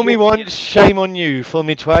on me. Fool me once, shame on you. Fool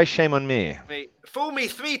me twice, shame on me. Fool me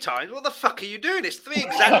 3 times. What the fuck are you doing? It's 3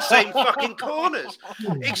 exact same fucking corners.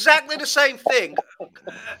 Exactly the same thing.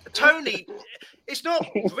 Tony, it's not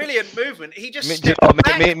brilliant movement. He just me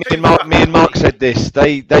and Mark said this.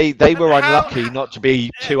 They were unlucky not to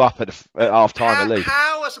be 2 up at half time at least.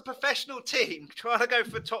 How, as a professional team, trying to go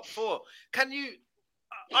for top 4, can you?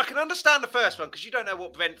 I can understand the first one because you don't know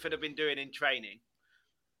what Brentford have been doing in training.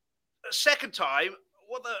 The second time,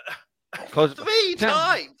 what the? 3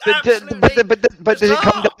 times. But does it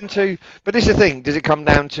come down to? But this is the thing. Does it come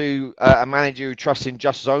down to a manager who trusts in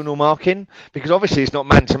just zonal marking? Because obviously it's not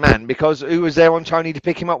man to man. Because who was there on Tony to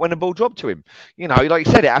pick him up when the ball dropped to him? You know, like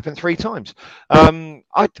you said, it happened 3 times.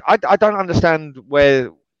 I don't understand why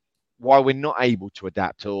we're not able to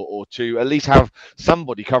adapt or to at least have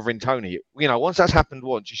somebody covering Tony. You know, once that's happened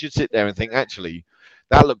once, you should sit there and think, actually,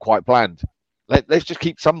 that looked quite planned. Let's just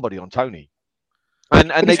keep somebody on Tony. And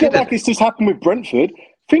they didn't. Like it's just happened with Brentford.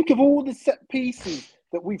 Think of all the set pieces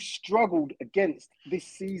that we've struggled against this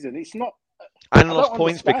season. It's not. And lost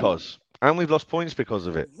points because. And we've lost points because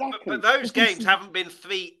of it. Exactly. But those games haven't been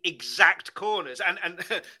 3 exact corners, and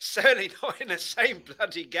certainly not in the same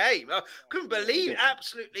bloody game. I couldn't believe it.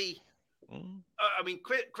 Absolutely. I mean,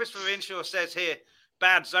 Christopher Inshaw says here,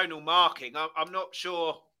 bad zonal marking. I'm not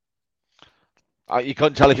sure. You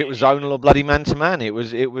couldn't tell if it was zonal or bloody man-to-man. It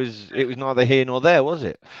was neither here nor there, was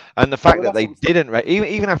it? And the fact that they didn't,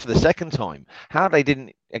 even after the second time, why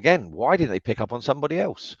didn't they pick up on somebody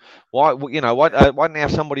else? Why didn't they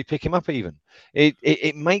have somebody pick him up even?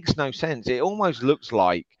 It makes no sense. It almost looks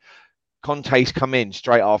like Conte's come in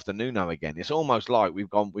straight after Nuno again. It's almost like we've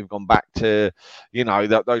gone back to,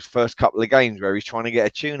 those first couple of games where he's trying to get a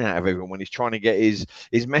tune out of everyone when he's trying to get his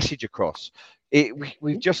message across.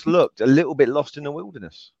 We've just looked a little bit lost in the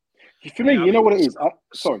wilderness. For me, you know what it is?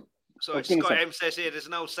 Sorry, Scott M says here, there's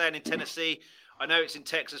an old saying in Tennessee. I know it's in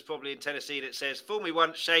Texas, probably in Tennessee, that says, fool me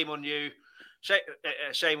once, shame on you.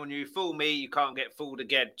 Shame on you. Fool me, you can't get fooled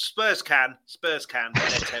again. Spurs can, but they're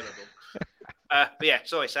terrible. But yeah,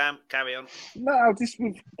 sorry, Sam, carry on. No, this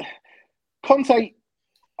with Conte,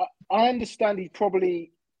 I understand he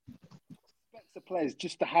probably expects the players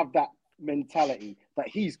just to have that mentality that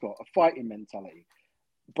he's got, a fighting mentality.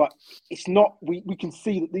 But it's not, we can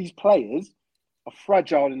see that these players are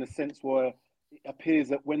fragile in the sense where it appears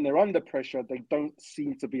that when they're under pressure, they don't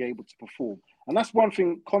seem to be able to perform. And that's one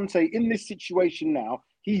thing Conte, in this situation now,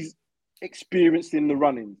 he's experienced in the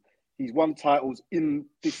running. He's won titles in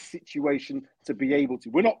this situation to be able to.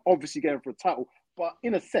 We're not obviously going for a title, but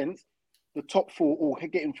in a sense, the top 4 or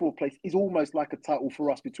getting 4th place is almost like a title for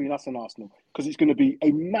us between us and Arsenal because it's going to be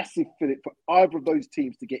a massive fillip for either of those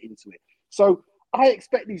teams to get into it. So I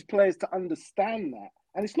expect these players to understand that.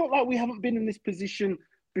 And it's not like we haven't been in this position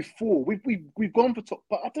before. We've gone for top,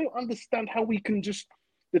 but I don't understand how we can just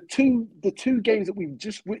the two games that we've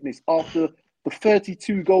just witnessed after the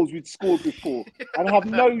 32 goals we'd scored before and have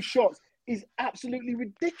no shots is absolutely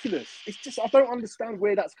ridiculous. It's just I don't understand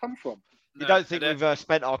where that's come from. You don't think we've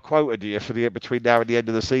spent our quota, do you, for the between now and the end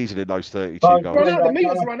of the season in those 32 goals? The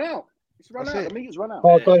meter's run out. It's run out. The meter's run out.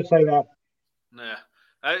 Oh, don't say that. No.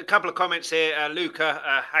 A couple of comments here. Luca,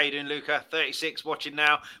 how you doing, Luca? 36 watching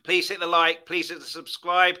now. Please hit the like. Please hit the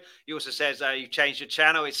subscribe. He also says you've changed your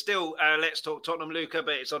channel. It's still Let's Talk Tottenham, Luca,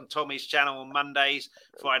 but it's on Tommy's channel on Mondays,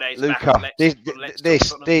 Fridays. Luca, this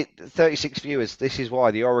 36 viewers. This is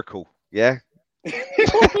why the Oracle. Yeah.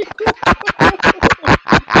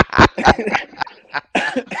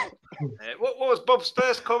 What was Bob's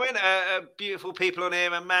first comment? Beautiful people on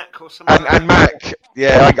here, and Mac or something. And Mac,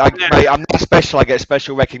 yeah, mate, I'm not special. I get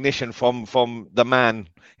special recognition from the man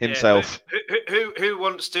himself. Yeah, who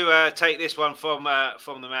wants to take this one from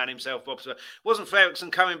the man himself, Bob? Wasn't for Eriksen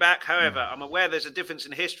coming back. However, I'm aware there's a difference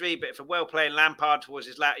in history, but if a well-playing Lampard towards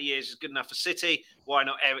his latter years is good enough for City, why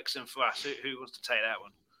not Eriksen for us? Who wants to take that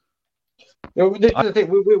one? This is the thing.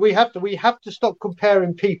 We have to stop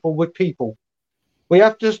comparing people with people. We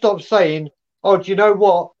have to stop saying, "Oh, do you know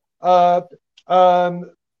what?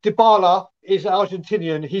 Dybala is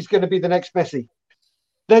Argentinian. He's going to be the next Messi."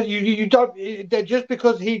 That you don't. Just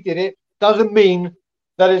because he did it doesn't mean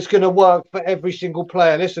that it's going to work for every single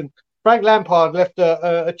player. Listen, Frank Lampard left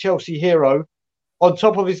a Chelsea hero on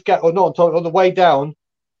top of his or not on top, on the way down,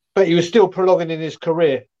 but he was still prolonging in his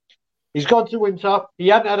career. He's gone to Inter. He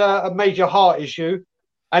hadn't had a major heart issue,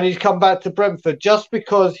 and he's come back to Brentford. Just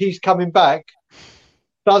because he's coming back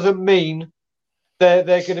doesn't mean they're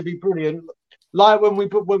going to be brilliant. Like when we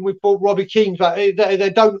bought Robbie Keane back, they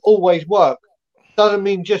don't always work. Doesn't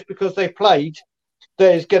mean just because they played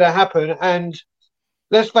that it's going to happen. And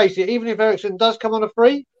let's face it, even if Eriksen does come on a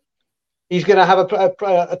free, he's going to have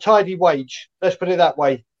a tidy wage. Let's put it that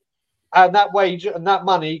way. And that wage and that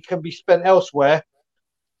money can be spent elsewhere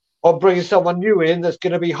on bringing someone new in that's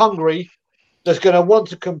going to be hungry, that's going to want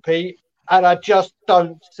to compete. And I just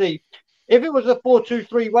don't see. If it was a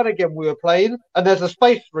 4-2-3-1 again we were playing and there's a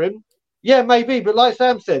space for him, yeah, maybe. But like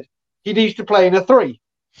Sam said, he needs to play in a 3.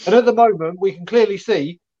 And at the moment, we can clearly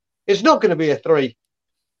see it's not going to be a 3.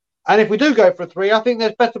 And if we do go for a 3, I think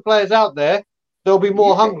there's better players out there. They'll be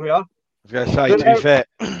more hungrier. I was going to say, to be fair,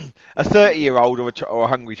 a 30-year-old or a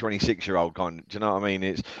hungry 26-year-old kind. Do you know what I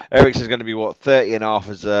mean? Eriksen's going to be 30 and a half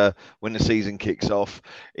as when the season kicks off.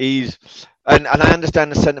 And I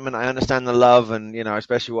understand the sentiment. I understand the love, and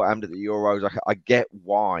especially what happened at the Euros. I get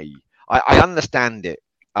why. I understand it.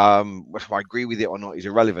 Whether I agree with it or not is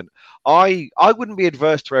irrelevant. I wouldn't be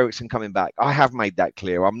adverse to Eriksen coming back. I have made that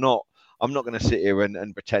clear. I'm not going to sit here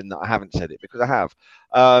and pretend that I haven't said it, because I have.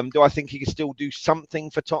 Do I think he could still do something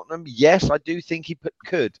for Tottenham? Yes, I do think he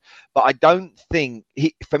could. But I don't think,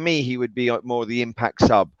 for me, he would be more the impact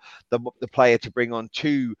sub, the player to bring on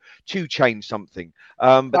to change something.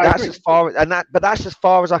 But that's as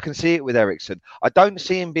far as I can see it with Eriksen. I don't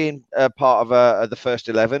see him being part of the first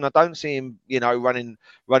 11. I don't see him,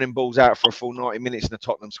 running balls out for a full 90 minutes in the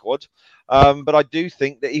Tottenham squad. But I do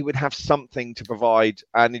think that he would have something to provide,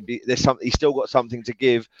 and he's still got something to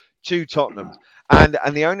give to Tottenham. And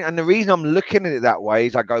the reason I'm looking at it that way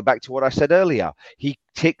is I go back to what I said earlier. He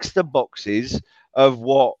ticks the boxes of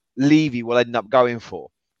what Levy will end up going for.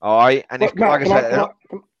 All right. And if Matt,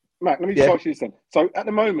 let me just ask you this then. So at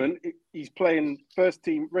the moment, he's playing first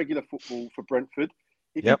team regular football for Brentford.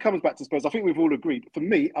 If he comes back to Spurs, I think we've all agreed. For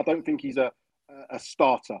me, I don't think he's a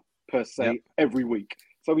starter per se every week.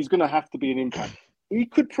 So he's going to have to be an impact. He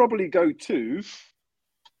could probably go to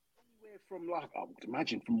anywhere from, I would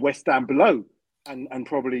imagine, from West Ham below and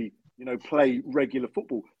probably, play regular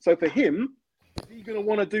football. So for him, is he going to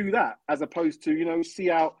want to do that as opposed to, see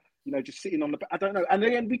out, just sitting on the back? I don't know. And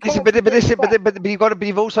then we can't. But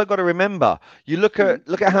you've also got to remember. You look at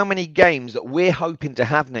how many games that we're hoping to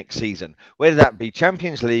have next season, whether that be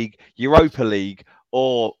Champions League, Europa League,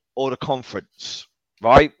 or the Conference.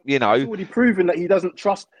 Right, He's already proven that he doesn't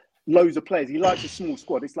trust loads of players. He likes a small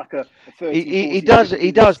squad. It's like a 30. He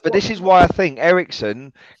does. But this is why I think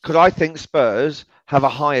Eriksen, because I think Spurs have a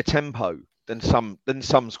higher tempo than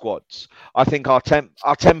some squads. I think our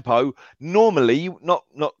tempo normally, not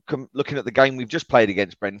looking at the game we've just played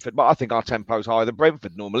against Brentford, but I think our tempo is higher than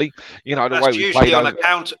Brentford normally. That's usually on a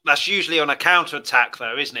counter. That's usually on a counter attack,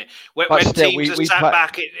 though, isn't it? When teams are sat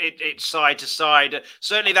back, it's side to side.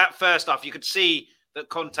 Certainly, that first half, you could see that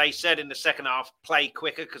Conte said in the second half, play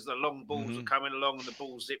quicker because the long balls were coming along and the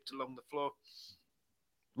ball zipped along the floor.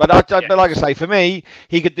 But but like I say, for me,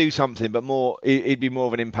 he could do something, but more he'd be more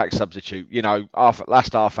of an impact substitute. You know,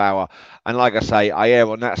 last half hour. And like I say, I err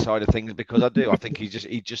on that side of things because I do. I think he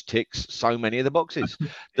just ticks so many of the boxes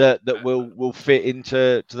that will fit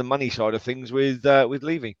into the money side of things with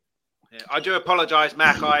Levy. Yeah, I do apologise,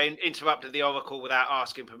 Mac. I interrupted the Oracle without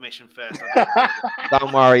asking permission first.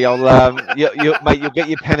 Don't worry, I'll mate, you'll get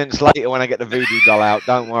your penance later when I get the voodoo doll out.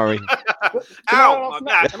 Don't worry. Ow, my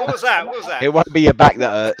back. What was that? What was that? It won't be your back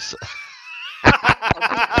that hurts.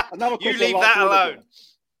 You leave that alone.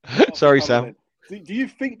 Sorry, Sam. Do you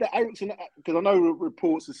think that Eriksen, because I know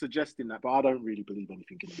reports are suggesting that, but I don't really believe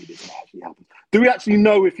anything can be this actually happens. Do we actually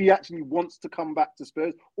know if he actually wants to come back to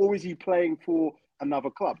Spurs, or is he playing for another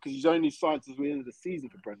club? Because he's only signed to the end of the season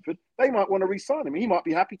for Brentford. They might want to re-sign him. He might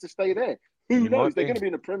be happy to stay there. Who knows? They're going to be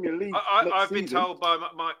in the Premier League. I've been told by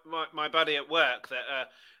my buddy at work that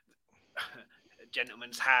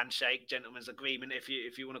gentleman's handshake, gentleman's agreement, if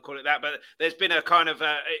you want to call it that. But there's been a kind of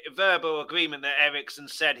a verbal agreement that Eriksen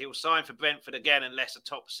said he'll sign for Brentford again unless a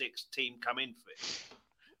top 6 team come in for it.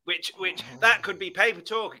 Which that could be paper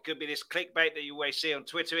talk. It could be this clickbait that you always see on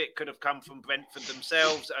Twitter. It could have come from Brentford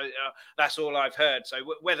themselves. That's all I've heard. So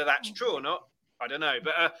whether that's true or not, I don't know.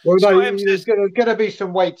 But there's going to be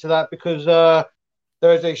some weight to that because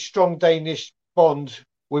there is a strong Danish bond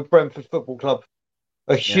with Brentford Football Club,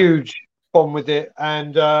 a huge bond with it,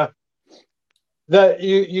 and that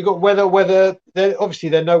you got whether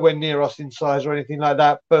they're nowhere near us in size or anything like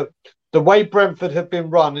that, but the way Brentford have been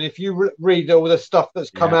run, and if you read all the stuff that's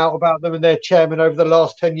come out about them and their chairman over the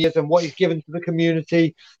last 10 years and what he's given to the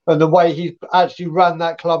community and the way he's actually run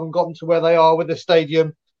that club and gotten to where they are with the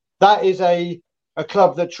stadium, that is a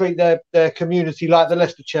club that treat their community like the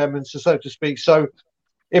Leicester chairman, so to speak. So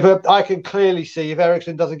I can clearly see if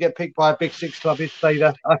Eriksen doesn't get picked by a Big 6 club, he'd say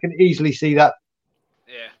that. I can easily see that.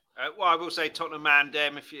 Yeah. Well, I will say Tottenham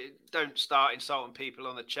Mandem, if you don't start insulting people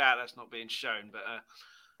on the chat, that's not being shown, but...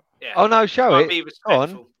 yeah. Oh no, show it. Be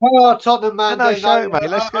respectful. Oh, Tottenham man. No, show it, mate.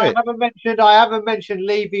 Let's go. I haven't mentioned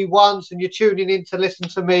Levy once, and you're tuning in to listen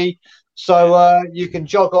to me, so you can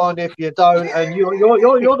jog on if you don't. And you're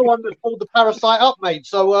the one that pulled the parasite up, mate.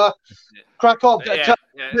 So crack on.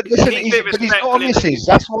 Listen, he's got a missus.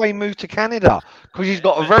 That's why he moved to Canada, because he's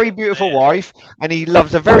got a very beautiful wife, and he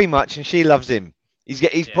loves her very much, and she loves him.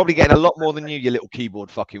 He's probably getting a lot more than you little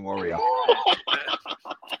keyboard fucking warrior.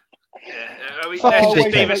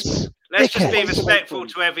 Let's just be respectful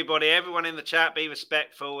to everybody. Everyone in the chat, be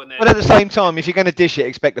respectful. And then... But at the same time, if you're going to dish it,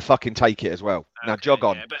 expect to fucking take it as well. Now, jog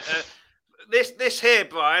on. Yeah, but this here,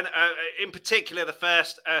 Brian, in particular, the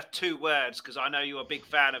first 2 words, because I know you're a big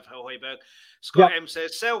fan of Højbjerg. Scott M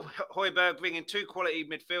says, sell Højbjerg, bring in 2 quality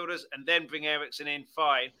midfielders, and then bring Eriksen in,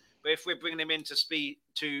 fine. But if we're bringing him in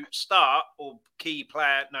to start or key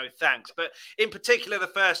player, no thanks. But in particular, the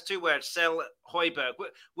first 2 words, sell Højbjerg.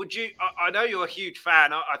 Would you? I know you're a huge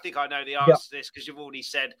fan. I think I know the answer to this because you've already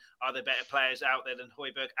said, are there better players out there than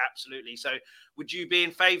Højbjerg? Absolutely. So would you be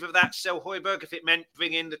in favour of that, sell Højbjerg, if it meant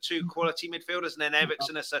bring in the 2 quality midfielders and then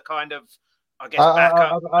Eriksen as a kind of, I guess,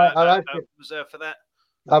 backup reserve for that?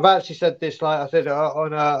 I've actually said this, like I said,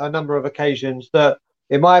 on a number of occasions, that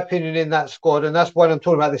in my opinion, in that squad, and that's when I'm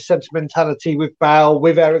talking about this sentimentality with Bale,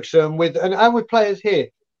 with Eriksen, and with players here.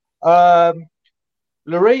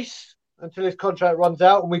 Lloris, until his contract runs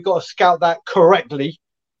out, and we've got to scout that correctly.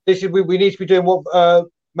 We need to be doing what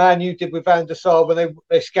Man U did with Van der Sar when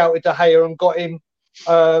they scouted De Gea and got him.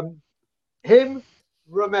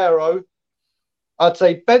 Romero, I'd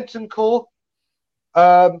say Bentancur,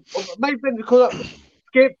 maybe Bentancur,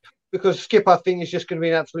 Skip, because Skip, I think, is just going to be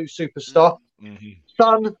an absolute superstar. Mm-hmm.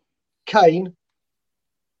 Son, Kane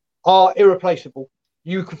are irreplaceable.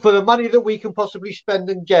 For the money that we can possibly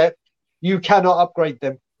spend and get, you cannot upgrade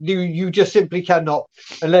them. You just simply cannot,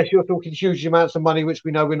 unless you're talking huge amounts of money, which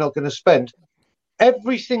we know we're not going to spend.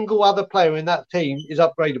 Every single other player in that team is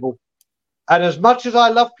upgradable. And as much as I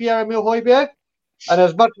love Pierre-Emile Højbjerg, and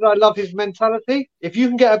as much as I love his mentality, if you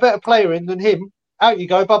can get a better player in than him, out you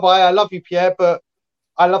go. Bye-bye. I love you, Pierre, but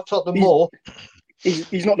I love Tottenham more.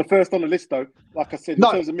 He's not the first on the list, though. Like I said, in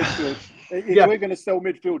terms of midfield, if we're going to sell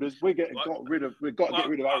midfielders, we've got to get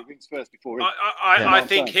rid of Harry Winks first before him. I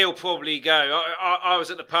think he'll probably go. I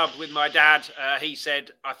was at the pub with my dad. He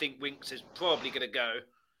said, I think Winks is probably going to go.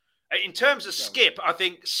 In terms of Skip, I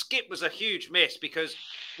think Skip was a huge miss because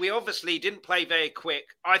we obviously didn't play very quick.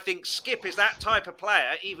 I think Skip is that type of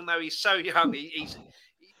player, even though he's so young,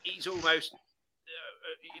 he's almost...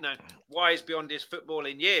 wise beyond his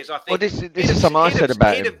footballing years. I think. Well, this is something I said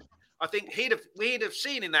about him. I think we'd have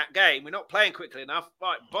seen in that game, we're not playing quickly enough.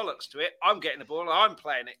 Right, bollocks to it. I'm getting the ball. I'm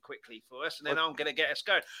playing it quickly for us, and then I'm going to get us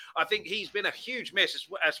going. I think he's been a huge miss,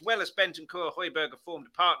 as well as Bentancur, Højbjerg formed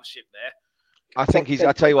a partnership there. I think he's.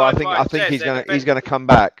 I tell you what. I think he's going to come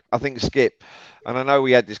back. I think Skip, and I know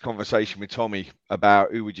we had this conversation with Tommy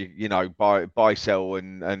about who would you buy, sell,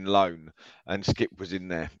 and loan, and Skip was in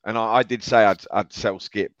there, and I did say I'd sell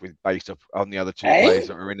Skip based on the other two players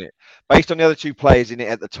that were in it. Based on the other two players in it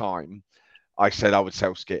at the time, I said I would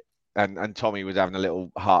sell Skip, and Tommy was having a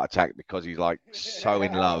little heart attack because he's like so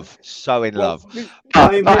in love.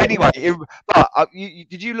 But anyway,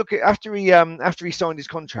 did you look at after he signed his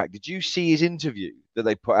contract? Did you see his interview that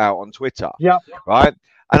they put out on Twitter? Yeah. Right.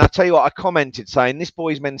 And I tell you what, I commented saying this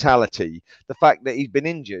boy's mentality, the fact that he's been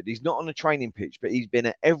injured, he's not on a training pitch, but he's been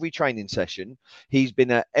at every training session, he's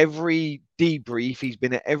been at every debrief, he's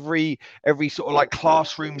been at every sort of like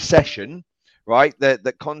classroom session, right?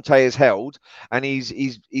 That Conte has held, and he's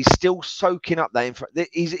still soaking up that.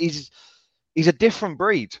 He's a different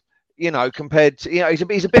breed, compared to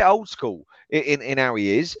he's a bit old school in how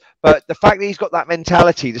he is, but the fact that he's got that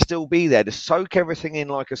mentality to still be there to soak everything in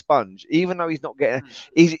like a sponge, even though he's not getting,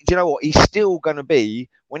 do you know what? He's still going to be,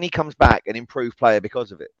 when he comes back, an improved player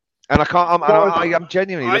because of it. And I'm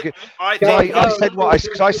genuinely looking. I said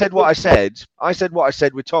what I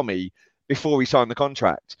said with Tommy before he signed the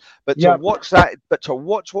contract. But to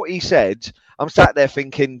watch what he said, I'm sat there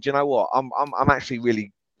thinking, do you know what? I'm actually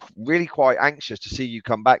really quite anxious to see you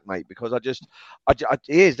come back, mate, because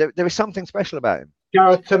there is something special about him.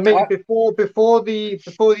 Gareth, to me, before the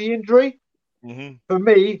injury, for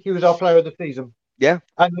me, he was our player of the season. Yeah.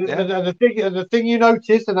 And the thing you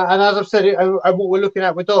noticed, and as I've said it, and what we're looking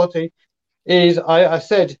at with Doherty, is I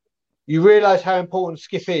said you realise how important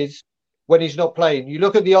Skip is when he's not playing. You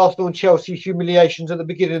look at the Arsenal and Chelsea humiliations at the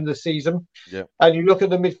beginning of the season, and you look at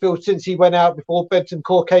the midfield since he went out before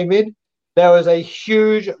Bentancur came in. There was a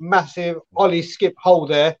huge, massive Ollie Skip hole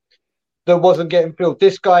there that wasn't getting filled.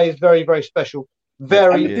 This guy is very, very special.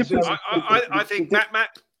 I think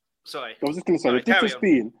Matt. Sorry, I was just going to say the difference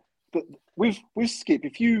being that with Skip,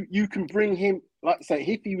 if you can bring him, like I say,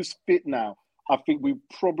 if he was fit now, I think we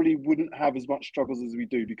probably wouldn't have as much struggles as we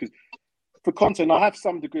do, because for Conte, and I have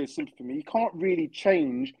some degree of sympathy for me, he can't really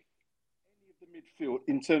change any of the midfield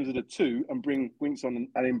in terms of the two and bring Winks on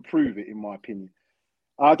and improve it, in my opinion.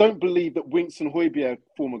 I don't believe that Winks and Højbjerg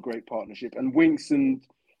form a great partnership, and Winks and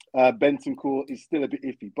Bentancur is still a bit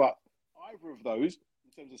iffy. But either of those,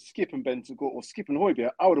 in terms of Skip and Bentancur or Skip and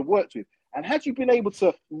Højbjerg, I would have worked with. And had you been able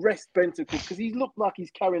to rest Bentancur, because he looked like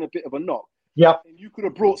he's carrying a bit of a knock, and you could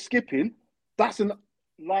have brought Skip in, that's an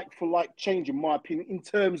like-for-like change, in my opinion, in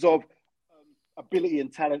terms of ability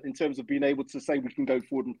and talent, in terms of being able to say we can go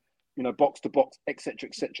forward and, box to box, etc.,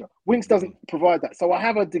 etc. Winks doesn't provide that. So I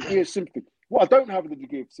have a degree of sympathy. What I don't have a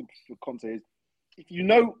degree of sympathy for Conte is,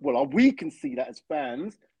 if we can see that as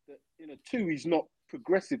fans, that in a two, he's not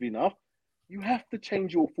progressive enough, you have to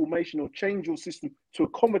change your formation or change your system to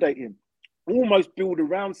accommodate him. Almost build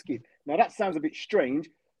around Skip. Now, that sounds a bit strange,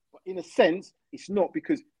 but in a sense, it's not,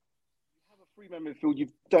 because you have a three-man midfield,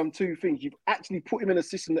 you've done two things. You've actually put him in a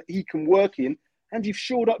system that he can work in, and you've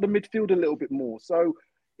shored up the midfield a little bit more. So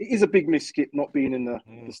it is a big miss, Skip, not being in the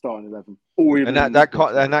starting 11. And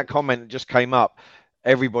that comment just came up.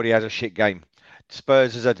 Everybody has a shit game.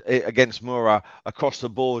 Spurs against Mura across the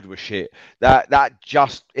board was shit. That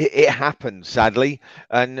just it happened, sadly,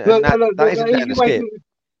 and that isn't getting to Skip.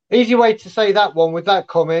 Easy way to say that one with that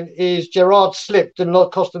comment is Gerrard slipped and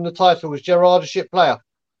not cost him the title. Was Gerrard a shit player?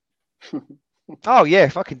 Oh yeah,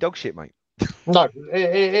 fucking dog shit, mate. No,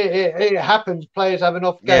 it happens. Players have an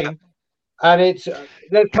off game. And it's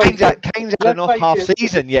Kane's had an off half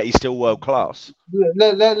season, yet he's still world class.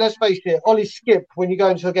 Let's face it, Ollie Skip, when you go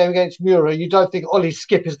into a game against Mura, you don't think Ollie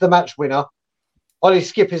Skip is the match winner. Ollie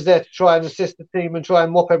Skip is there to try and assist the team and try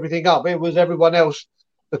and mop everything up. It was everyone else.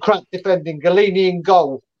 The crap defending, Galini in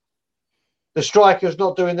goal. The strikers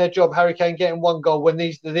not doing their job. Harry Kane getting one goal when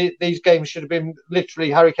these games should have been literally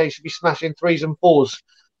Harry Kane should be smashing 3s and 4s.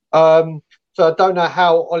 So I don't know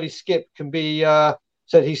how Ollie Skip can be.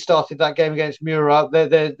 Said he started that game against Mura.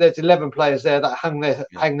 There's 11 players there that hang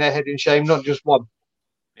their head in shame, not just one.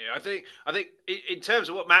 Yeah, I think in terms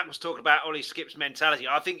of what Matt was talking about, Ollie Skip's mentality,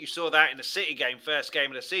 I think you saw that in the City game, first game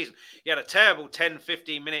of the season. He had a terrible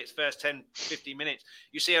 10-15 minutes, first 10-15 minutes.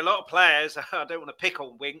 You see a lot of players, I don't want to pick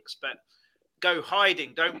on Winks, but go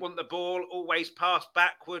hiding, don't want the ball, always pass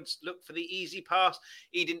backwards, look for the easy pass.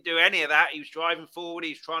 He didn't do any of that. He was driving forward.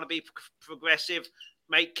 He was trying to be progressive,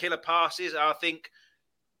 make killer passes. I think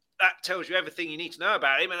that tells you everything you need to know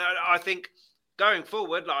about him. And I think going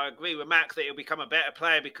forward, like, I agree with Mac that he'll become a better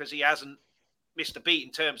player because he hasn't missed a beat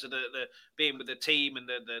in terms of the being with the team and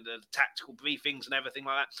the tactical briefings and everything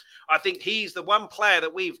like that. I think he's the one player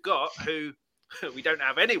that we've got who we don't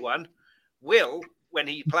have anyone will, when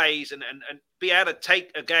he plays and be able to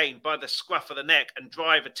take a game by the scruff of the neck and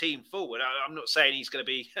drive a team forward. I'm not saying he's going to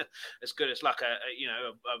be as good as like a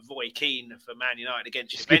Roy Keane for Man United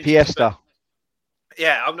against Juventus.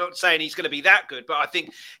 Yeah, I'm not saying he's going to be that good, but I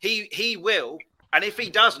think he will. And if he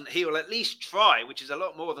doesn't, he will at least try, which is a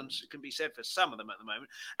lot more than can be said for some of them at the moment,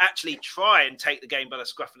 actually try and take the game by the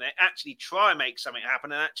scruff of the neck, actually try and make something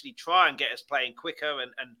happen, and actually try and get us playing quicker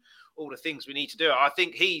and all the things we need to do. I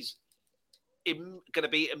think he's going to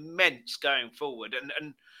be immense going forward.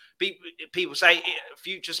 And people say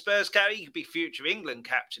future Spurs carry, he could be future England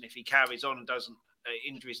captain if he carries on and doesn't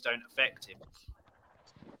injuries don't affect him.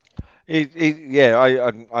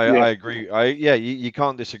 I agree. You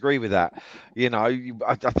can't disagree with that.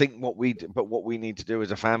 I think what we need to do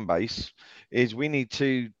as a fan base is we need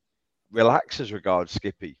to relax as regards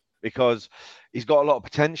Skippy, because he's got a lot of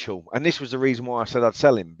potential. And this was the reason why I said I'd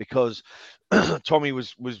sell him, because Tommy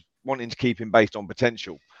was wanting to keep him based on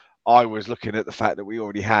potential. I was looking at the fact that we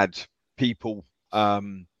already had people,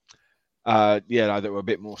 that were a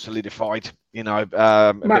bit more solidified, Matt,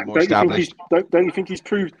 a bit more established. Don't you think he's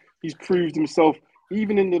proved himself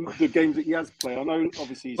even in the games that he has played? I know,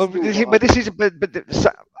 obviously.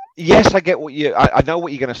 Yes, I get what I know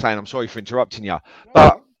what you're going to say, and I'm sorry for interrupting you.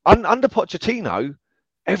 But under Pochettino,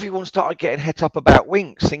 everyone started getting het up about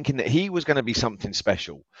Winks, thinking that he was going to be something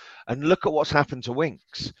special. And look at what's happened to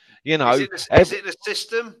Winks. Is it the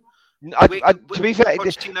system? To be fair,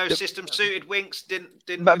 Pochettino's system suited Winks. Didn't.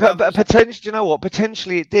 But potentially, you know what?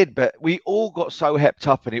 Potentially it did. But we all got so hepped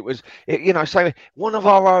up, and it was, so one of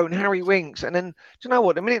our own, Harry Winks. And then, do you know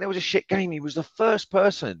what? The minute there was a shit game, he was the first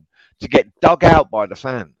person to get dug out by the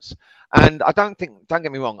fans. And don't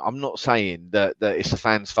get me wrong, I'm not saying that it's the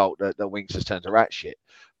fans' fault that Winks has turned to rat shit.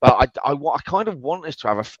 But I kind of want us to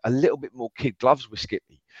have a little bit more kid gloves with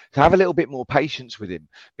Skippy, to have a little bit more patience with him,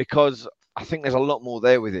 because I think there's a lot more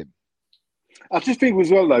there with him. I just think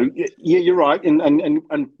as well, though, yeah, you're right,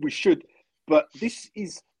 and we should. But this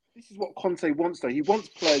is what Conte wants, though. He wants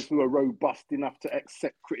players who are robust enough to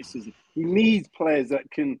accept criticism. He needs players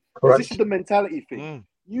that can. This is the mentality thing.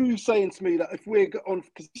 You saying to me that if we're on,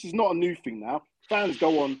 because this is not a new thing now. Fans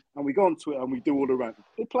go on and we go on Twitter and we do all the rant.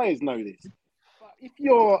 The players know this. But if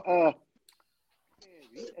you're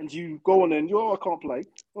and you go on and I can't play,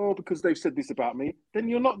 because they've said this about me, then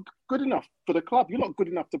you're not good enough for the club. You're not good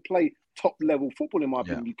enough to play top level football, in my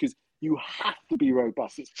opinion, because you have to be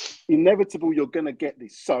robust. It's inevitable you're going to get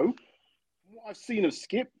this. So what I've seen of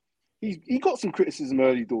Skip, he got some criticism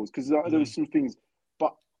early doors because there were some things,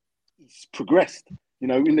 but he's progressed.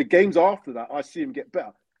 In the games after that, I see him get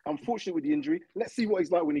better. Unfortunately with the injury, let's see what he's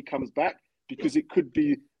like when he comes back, because it could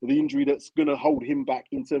be the injury that's going to hold him back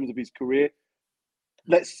in terms of his career.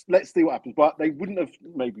 Let's see what happens. But they wouldn't have,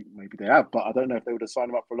 maybe they have, but I don't know if they would have signed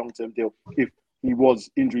him up for a long-term deal if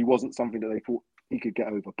injury wasn't something that they thought he could get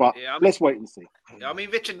over. But let's wait and see. I mean,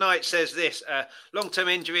 Richard Knight says this, long-term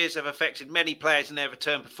injuries have affected many players in their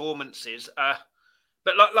return performances.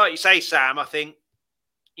 But like you say, Sam, I think,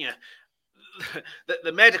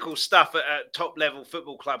 the medical stuff at top-level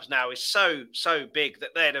football clubs now is so big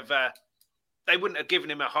that they wouldn't have given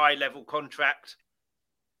him a high-level contract.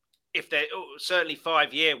 If they're certainly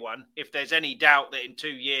 5-year one, if there's any doubt that in 2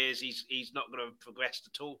 years he's not going to progress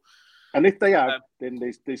at all. And if they have, then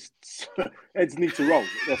there's heads need to roll.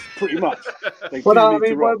 That's pretty much.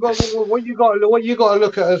 What you got to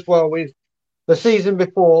look at as well is the season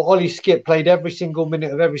before, Ollie Skipp played every single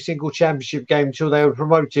minute of every single championship game until they were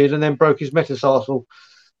promoted, and then broke his metatarsal.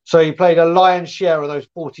 So he played a lion's share of those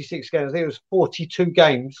 46 games. I think it was 42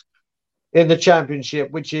 games in the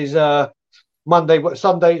championship, which is Monday,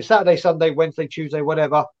 Saturday, Sunday, Wednesday, Tuesday,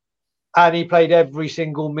 whatever. And he played every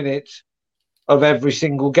single minute of every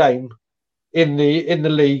single game in the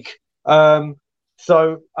league.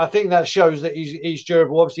 So I think that shows that he's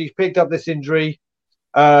durable. Obviously, he's picked up this injury.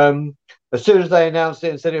 As soon as they announced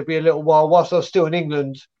it and said it would be a little while, whilst I was still in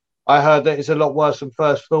England, I heard that it's a lot worse than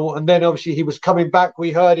first thought. And then obviously he was coming back.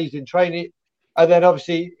 We heard he's in training. And then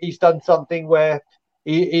obviously he's done something where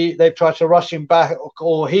they've tried to rush him back,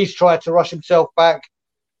 or he's tried to rush himself back,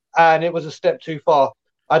 and it was a step too far.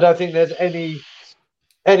 I don't think there's any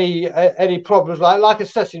problems like a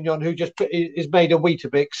Sessegnon who just is made a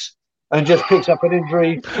Weetabix and just picks up an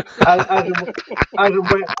injury as and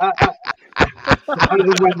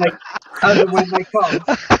when they come.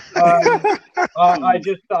 I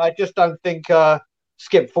just don't think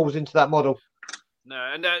Skip falls into that model. No,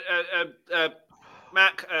 and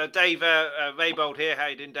Mac, Dave Raybold here. How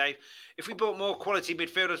you doing, Dave? If we bought more quality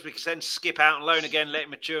midfielders, we could send Skip out on loan again, let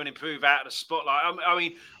him mature and improve out of the spotlight. I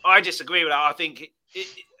mean, I disagree with that. I think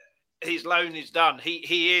his loan is done.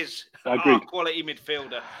 He is a quality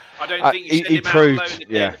midfielder. I don't think you send him out on loan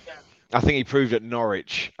again. I think he proved at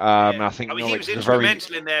Norwich. I think Norwich he was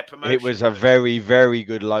instrumental in their promotion. It was a very, very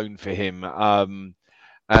good loan for him. And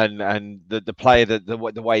the player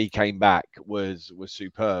the way he came back was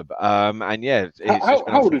superb. And yeah, how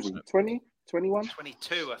old is he? 20, 21,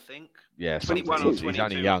 22, I think. Yeah, 21 or 22. He's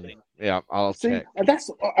only young. Yeah, I'll check. And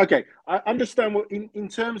that's okay. I understand what in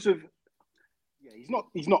terms of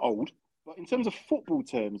he's not old, but in terms of football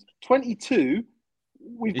terms, 22.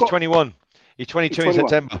 He's 21. He's 22 in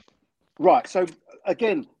September. Right. So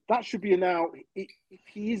again, that should be now. If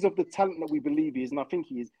he is of the talent that we believe he is, and I think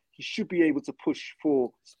he is, he should be able to push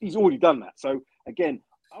for. He's already done that. So again,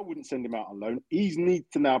 I wouldn't send him out on loan. He needs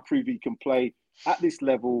to now prove he can play at this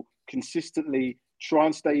level consistently, try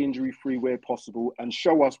and stay injury free where possible, and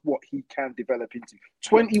show us what he can develop into.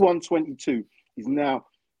 21, 22 is now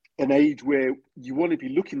an age where you want to be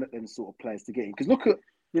looking at them sort of players to get in. Because look at,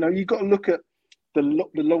 you've got to look at the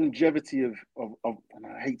longevity of, and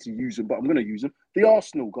I hate to use them, but I'm going to use them, the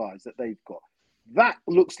Arsenal guys that they've got. That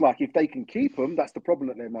looks like if they can keep them, that's the problem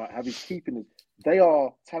that they might have, is keeping them. They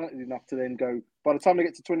are talented enough to then go, by the time they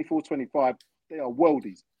get to 24, 25, they are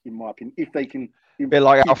worldies, in my opinion, if they can. A bit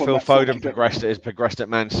like how Phil Foden progressed at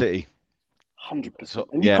Man City. 100%.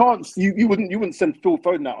 And you can't, you wouldn't send Phil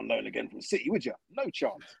Foden out on loan again from City, would you? No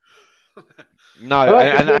chance. No,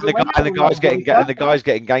 and the guy's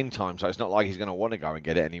getting game time, so it's not like he's going to want to go and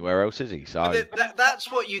get it anywhere else, is he? So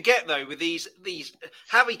that's what you get though with these.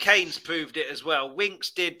 Harry Kane's proved it as well.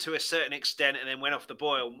 Winks did to a certain extent, and then went off the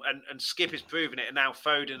boil. And Skip is proving it, and now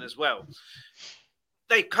Foden as well.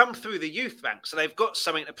 They come through the youth ranks, so they've got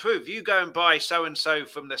something to prove. You go and buy so and so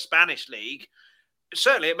from the Spanish league.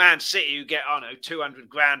 Certainly at Man City, you get 200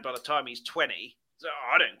 grand by the time he's 20. So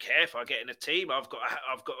I don't care if I get in a team. I've got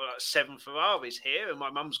like 7 Ferraris here, and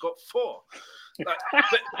my mum's got 4.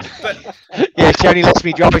 But yeah, she only lets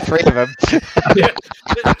me drive 3 of them.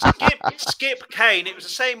 Skip Kane. It was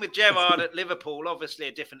the same with Gerrard at Liverpool. Obviously,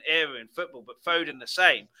 a different era in football, but Foden the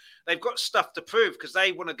same. They've got stuff to prove because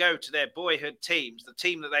they want to go to their boyhood teams, the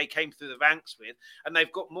team that they came through the ranks with, and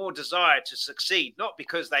they've got more desire to succeed, not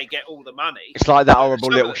because they get all the money. It's like that horrible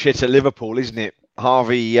little shit at Liverpool, isn't it?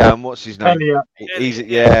 Harvey, what's his name?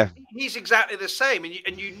 He's exactly the same,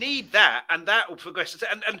 and you need that, and that will progress.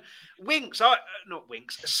 And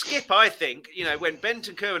Skip. I think when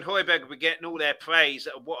Bentancur and Højbjerg were getting all their praise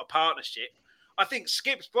at what a partnership. I think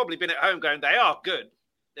Skip's probably been at home going, they are good.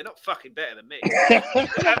 They're not fucking better than me.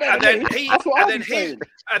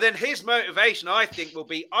 and then his motivation, I think, will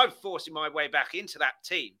be, I'm forcing my way back into that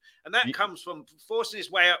team. And that comes from forcing his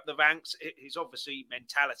way up the ranks. His obviously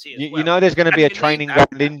mentality as well. There's going to be a training ground.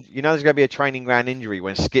 There's going to be a training ground injury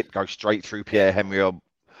when Skip goes straight through Pierre-Henry or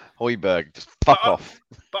Højbjerg. Just fuck off.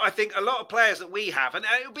 But I think a lot of players that we have, and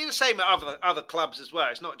it'll be the same at other clubs as well.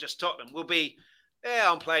 It's not just Tottenham. Will be.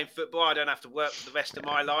 Yeah, I'm playing football. I don't have to work for the rest of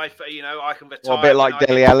my life. I can retire. Well, a bit like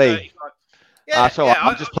Dele Alli.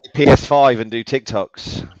 I'll just play PS5 and do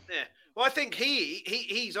TikToks. Yeah. Well, I think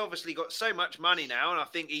he's obviously got so much money now, and I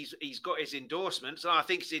think he's got his endorsements, and I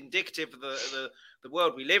think it's indicative of the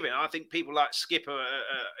world we live in. I think people like Skip are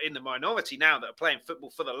in the minority now that are playing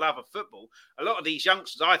football for the love of football. A lot of these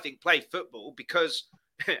youngsters, I think, play football because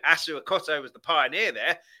Asu Akoto was the pioneer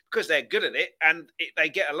there, because they're good at it and they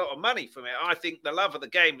get a lot of money from it. I think the love of the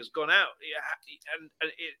game has gone out,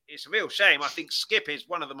 and it's a real shame. I think Skip is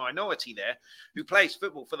one of the minority there who plays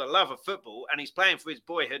football for the love of football, and he's playing for his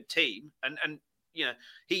boyhood team, and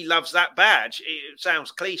he loves that badge. It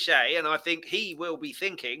sounds cliche, and I think he will be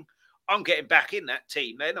thinking, I'm getting back in that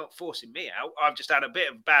team. They're not forcing me out. I've just had a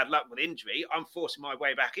bit of bad luck with injury. I'm forcing my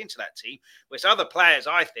way back into that team. Whereas other players,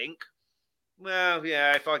 I think, well,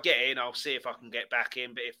 yeah, if I get in, I'll see if I can get back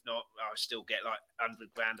in. But if not, I'll still get like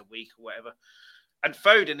 100 grand a week or whatever. And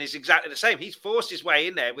Foden is exactly the same. He's forced his way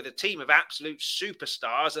in there with a team of absolute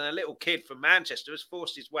superstars, and a little kid from Manchester has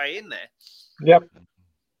forced his way in there. Yep.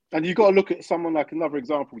 And you've got to look at someone like another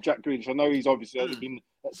example, Jack Grealish. I know he's obviously only been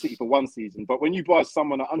at City for 1 season, but when you buy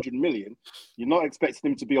someone at 100 million, you're not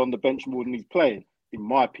expecting him to be on the bench more than he's playing, in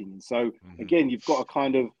my opinion. So, again, you've got to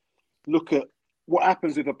kind of look at what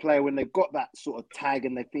happens with a player when they've got that sort of tag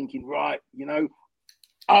and they're thinking, right,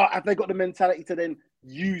 have they got the mentality to then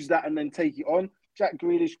use that and then take it on? Jack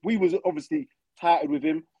Grealish, we was obviously tired with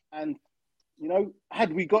him. And,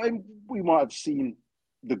 had we got him, we might have seen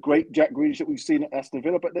the great Jack Grealish that we've seen at Aston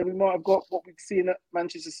Villa, but then we might have got what we've seen at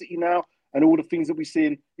Manchester City now and all the things that we've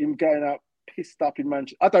seen him going out pissed up in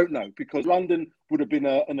Manchester? I don't know, because London would have been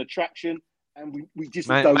an attraction, and we just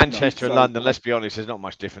don't Manchester know. and London, let's be honest, there's not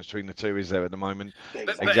much difference between the two, is there, at the moment?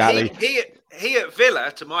 But Exactly. He at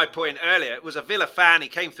Villa, to my point earlier, was a Villa fan. He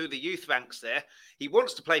came through the youth ranks there. He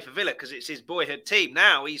wants to play for Villa because it's his boyhood team.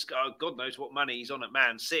 Now he's got, God knows what money he's on at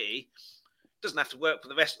Man City. Doesn't have to work for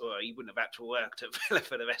the rest, or he wouldn't have had to work at Villa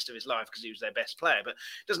for the rest of his life because he was their best player, but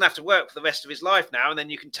doesn't have to work for the rest of his life now. And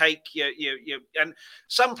then you can take your and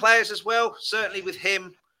some players as well, certainly with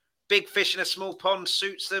him, big fish in a small pond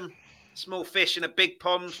suits them. Small fish in a big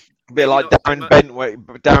pond. A bit like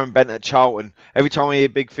Darren Bent at Charlton. Every time I hear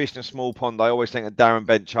big fish in a small pond, I always think of Darren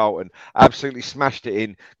Bent, Charlton. Absolutely smashed it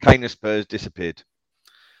in. Kane of Spurs disappeared.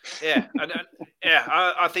 Yeah,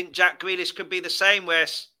 I think Jack Grealish could be the same. Where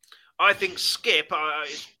I think Skip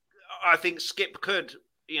could,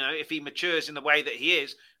 if he matures in the way that he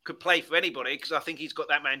is, could play for anybody, because I think he's got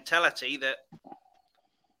that mentality that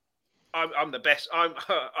I'm the best.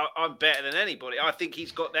 I'm better than anybody. I think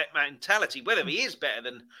he's got that mentality. Whether he is better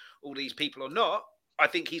than all these people or not, I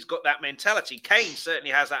think he's got that mentality. Kane certainly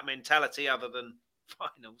has that mentality, other than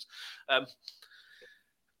finals.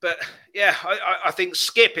 But yeah, I think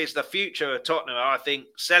Skip is the future of Tottenham. I think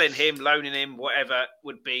selling him, loaning him, whatever,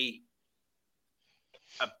 would be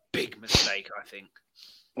a big mistake, I think.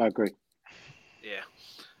 I agree. Yeah.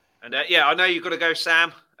 And I know you've got to go,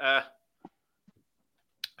 Sam.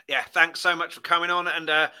 Yeah, thanks so much for coming on. And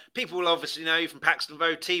people will obviously know you from Paxton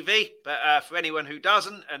Road TV. But for anyone who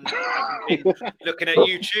doesn't and hasn't been looking at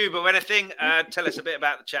YouTube or anything, tell us a bit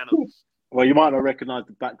about the channel. Well, you might not recognise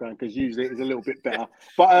the background because usually it's a little bit better.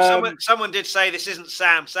 But someone did say this isn't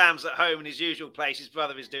Sam. Sam's at home in his usual place. His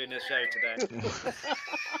brother is doing the show today.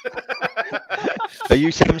 Are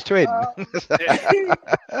you Sam's twin?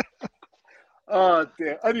 Oh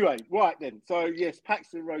dear. Anyway, right then. So yes,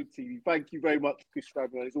 Paxton Road TV. Thank you very much, Chris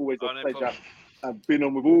Fabian. It's always a pleasure. I've been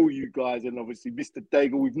on with all you guys, and obviously Mr.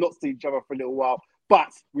 Daigle. We've not seen each other for a little while, but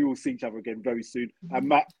we will see each other again very soon. And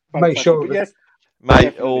Matt, make sure. But yes,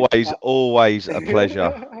 mate, always a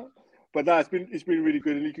pleasure. But no, it's been really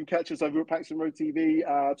good, and you can catch us over at Paxton Road TV.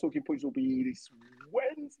 Talking Points will be this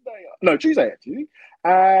Tuesday actually.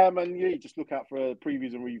 And yeah, just look out for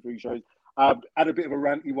previews and review shows. Had a bit of a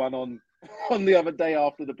ranty one on the other day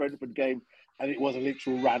after the Brentford game, and it was a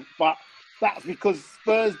literal rant. But that's because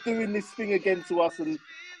Spurs doing this thing again to us, and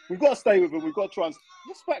we've got to stay with them. We've got to try and...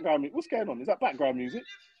 What's going on? Is that background music?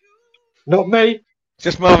 Not me.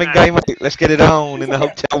 Just Marvin Gaye, mate. Let's get it on in the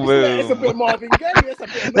hotel room. It's a bit of Marvin Gaye.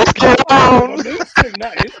 Let's get it on.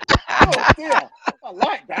 That is. Oh dear, I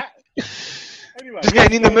like that. Anyway, just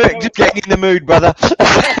getting in the mood, brother.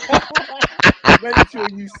 Make sure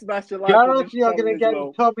you smash a like. You're going to get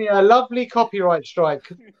Tommy a lovely copyright strike.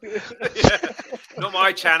 Not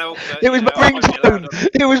my channel. But, it was my ringtone.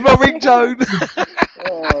 It was my ringtone.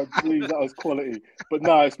 Oh, geez, that was quality. But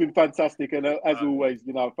no, it's been fantastic. And as always,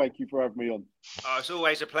 thank you for having me on. Oh, it's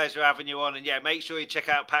always a pleasure having you on. And yeah, make sure you check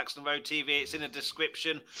out Paxton Road TV. It's in the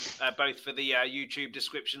description, both for the YouTube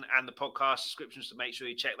description and the podcast description. So make sure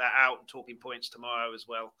you check that out. Talking Points tomorrow as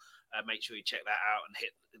well. Make sure you check that out and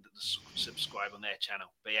hit the subscribe on their channel.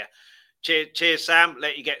 But yeah, cheers, Sam.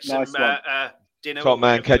 Let you get some dinner. Top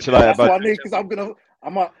man, catch you later, that's bud. what I need, because I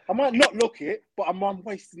might not look it, but I'm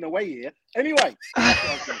wasting away here. Anyway.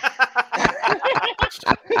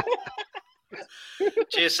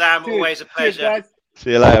 Cheers, Sam. Cheers. Always a pleasure. Cheers, guys.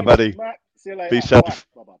 See you later, buddy. Matt. See you later. Be safe.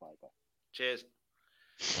 Bye. Cheers.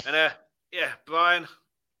 And Brian.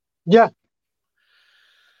 Yeah.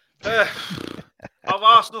 Of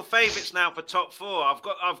Arsenal favourites now for top four. I've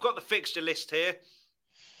got the fixture list here.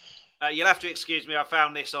 You'll have to excuse me. I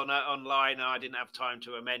found this online and I didn't have time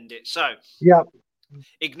to amend it. So yeah,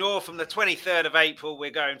 ignore from the 23rd of April.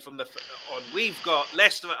 We're going from on. We've got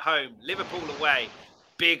Leicester at home, Liverpool away,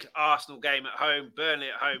 big Arsenal game at home, Burnley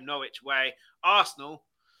at home, Norwich away. Arsenal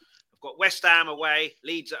have got West Ham away,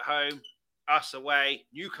 Leeds at home, us away,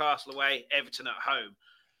 Newcastle away, Everton at home.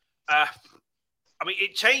 I mean,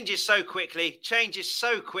 it changes so quickly.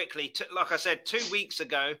 Like I said, 2 weeks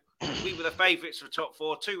ago, we were the favourites for top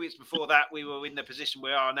four. 2 weeks before that, we were in the position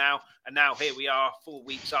we are now. And now here we are, 4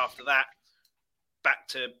 weeks after that, back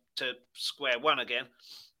to square one again.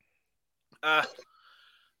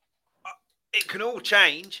 It can all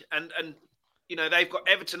change. And they've got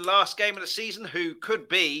Everton last game of the season, who could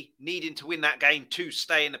be needing to win that game to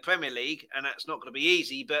stay in the Premier League. And that's not going to be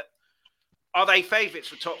easy, but are they favourites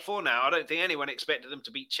for top four now? I don't think anyone expected them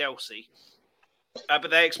to beat Chelsea.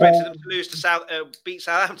 But they expected them to lose to beat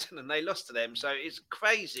Southampton, and they lost to them. So it's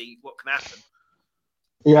crazy what can happen.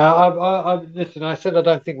 Yeah, listen, I said I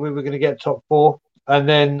don't think we were going to get top four. and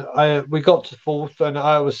then we got to fourth, and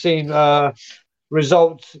I was seeing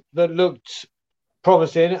results that looked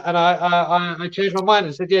promising, and I changed my mind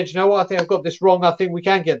and said, yeah, do you know what? I think I've got this wrong. I think we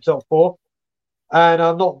can get top four, and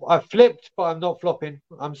I flipped, but I'm not flopping.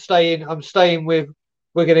 I'm staying with.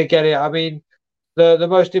 We're going to get it. I mean, the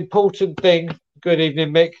most important thing. Good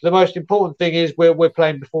evening, Mick. The most important thing is we're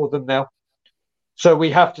playing before them now, so we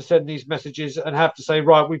have to send these messages and have to say,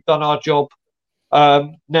 right, we've done our job.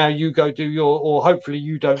 Now you go do your, or hopefully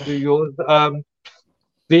you don't do yours.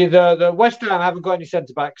 The West Ham haven't got any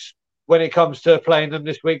centre backs when it comes to playing them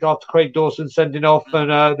this week after Craig Dawson sending off and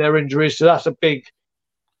their injuries, so that's a big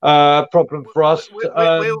problem for us.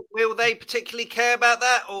 Will they particularly care about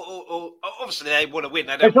that, or obviously they want to win?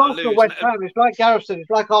 They don't it's want to Arsenal, lose. West Ham. It's like Gareth said. It's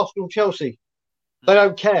like Arsenal, Chelsea. They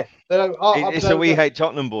don't care. They don't. It's a we hate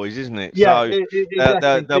Tottenham boys, isn't it? Yeah, so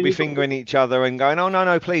exactly. they'll be fingering each other and going, "Oh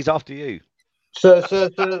no, please, after you." So I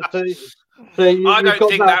don't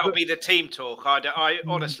think that will be the team talk. I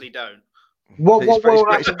honestly don't. What the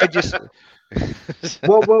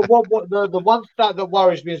one stat that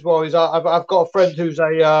worries me as well is I've got a friend who's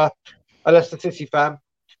a Leicester City fan,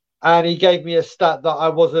 and he gave me a stat that I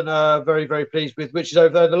wasn't very, very pleased with, which is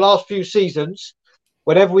over the last few seasons,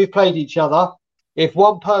 whenever we've played each other, if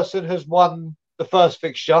one person has won the first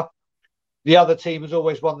fixture, the other team has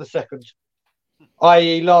always won the second.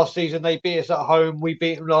 I.e., last season they beat us at home, we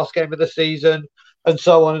beat them last game of the season, and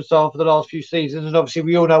so on and so on for the last few seasons. And obviously,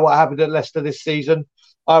 we all know what happened at Leicester this season.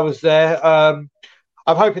 I was there. I'm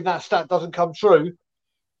hoping that stat doesn't come true,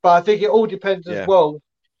 but I think it all depends as well.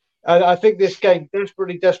 And I think this game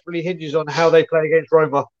desperately hinges on how they play against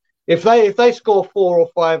Roma. If they score 4 or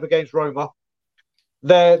 5 against Roma,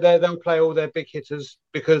 they'll play all their big hitters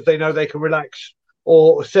because they know they can relax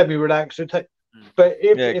or semi-relax and take. But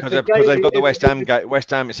because they've got the West Ham game. West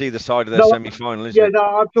Ham, it's either side of their semi-final, isn't it? No,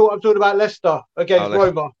 I'm talking about Leicester against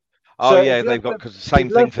Roma. Oh, so yeah, they've got because the same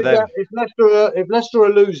thing for them. If Leicester are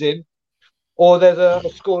losing, or there's a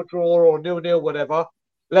score draw or 0-0, whatever,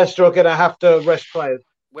 Leicester are going to have to rest players.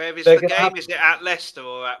 Where is the game? Is it at Leicester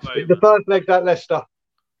or at Roma? The first leg's at Leicester.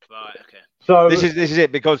 Right. Okay. So this is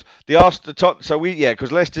it because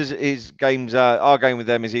because Leicester's games our game with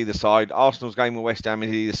them is either side. Arsenal's game with West Ham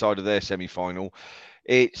is either side of their semi-final.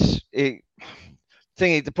 The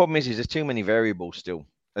problem is there's too many variables still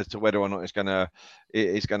as to whether or not it's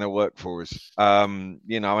gonna work for us. I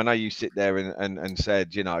know you sit there and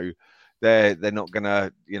said, they're not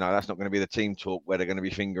gonna, that's not gonna be the team talk where they're gonna be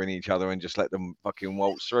fingering each other and just let them fucking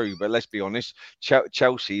waltz through. But let's be honest,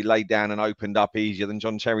 Chelsea laid down and opened up easier than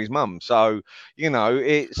John Terry's mum. So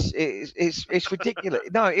it's ridiculous.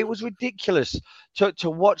 No, it was ridiculous to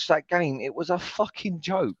watch that game. It was a fucking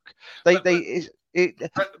joke. But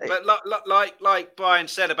like Brian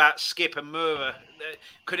said about Skip and Moura,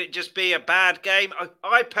 could it just be a bad game?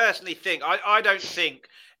 I personally think I don't think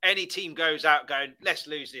any team goes out going, let's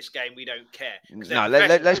lose this game, we don't care. No,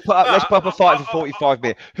 let's put up a fight for 45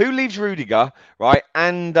 minutes. Who leaves Rudiger, right,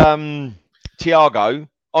 and Thiago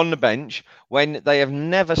on the bench when they have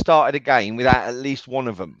never started a game without at least one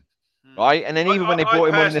of them, right? And then even when they brought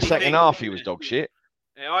him on in the second half, he was dog shit.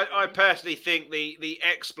 Yeah, I personally think the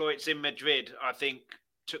exploits in Madrid, I think,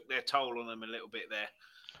 took their toll on them a little bit there.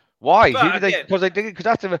 Why? Because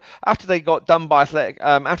after they got done by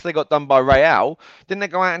after they got done by Real, didn't they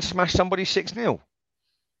go out and smash somebody 6-0?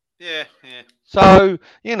 Yeah. So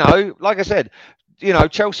like I said,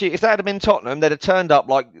 Chelsea, if that had been Tottenham, they'd have turned up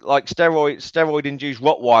like steroid-induced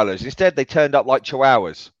Rottweilers. Instead, they turned up like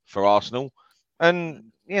Chihuahuas for Arsenal, and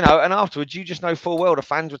afterwards, you just know full well the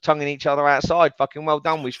fans were tonguing each other outside. Fucking well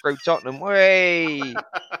done, we screwed Tottenham. Way.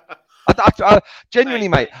 I genuinely,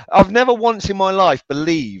 mate, I've never once in my life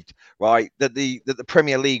believed, right, that the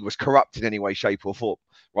Premier League was corrupt in any way, shape, or form,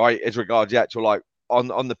 right, as regards the actual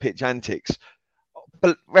on the pitch antics.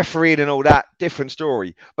 But refereeing and all that, different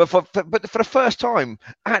story. But for the first time,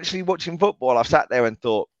 actually watching football, I've sat there and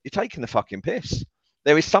thought, you're taking the fucking piss.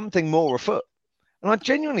 There is something more afoot. And I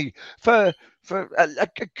genuinely, for a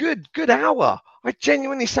good hour, I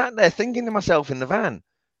genuinely sat there thinking to myself in the van,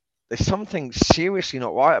 there's something seriously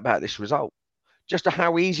not right about this result. Just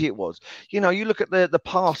how easy it was. You look at the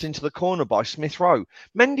pass into the corner by Smith Rowe.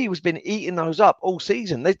 Mendy has been eating those up all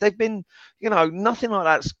season. They've been, nothing like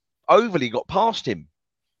that's overly got past him.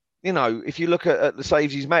 If you look at the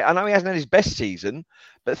saves he's made, I know he hasn't had his best season,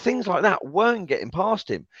 but things like that weren't getting past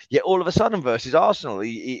him. Yet all of a sudden versus Arsenal,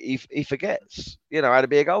 he forgets, how to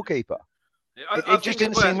be a goalkeeper. It just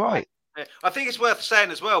didn't seem right. I think it's worth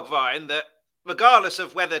saying as well, Brian, that regardless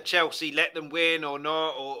of whether Chelsea let them win or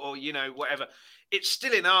not, or whatever, it's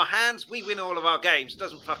still in our hands. We win all of our games. It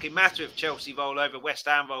doesn't fucking matter if Chelsea roll over, West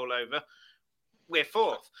Ham roll over. we're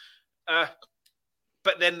fourth.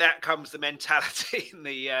 But then that comes the mentality and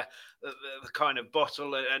the kind of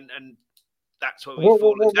bottle, and that's where we've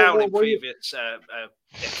fallen down in previous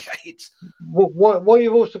decades. What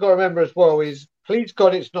you've also got to remember as well is, please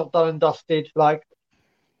God, it's not done and dusted. Like,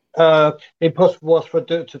 impossible was for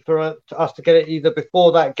us to get it either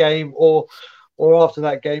before that game or after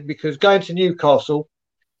that game, because going to Newcastle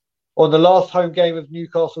on the last home game of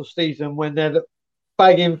Newcastle's season, when they're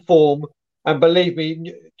bagging form, and believe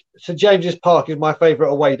me, St James's Park is my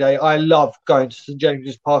favourite away day. I love going to St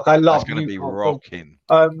James's Park. I love Newcastle. It's going to be rocking.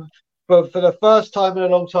 But for the first time in a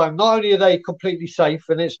long time, not only are they completely safe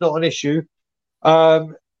and it's not an issue,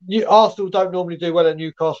 Arsenal don't normally do well at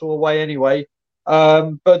Newcastle away anyway.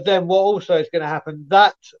 But then what also is going to happen,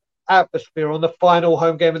 that atmosphere on the final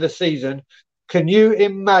home game of the season, can you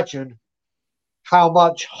imagine how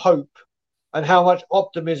much hope and how much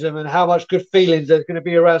optimism and how much good feelings there's going to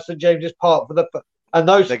be around St James's Park and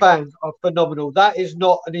those fans are phenomenal. That is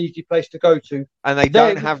not an easy place to go to. And they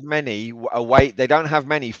don't have many away. They don't have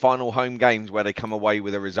many final home games where they come away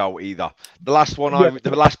with a result either. The last one,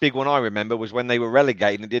 the last big one I remember was when they were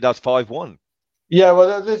relegated and did us 5-1. Yeah,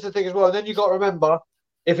 well, this is the thing as well. And then you've got to remember,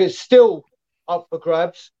 if it's still up for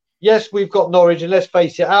grabs, yes, we've got Norwich, and let's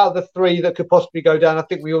face it, out of the three that could possibly go down, I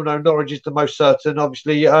think we all know Norwich is the most certain,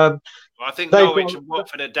 obviously. I think Norwich and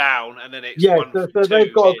Watford are down, and then it's so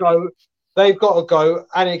they've got to go. They've got to go,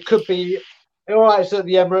 and it could be, all right, it's at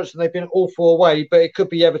the Emirates, and they've been awful away, but it could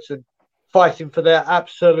be Everton fighting for their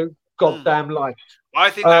absolute goddamn life. I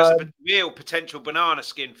think that's a real potential banana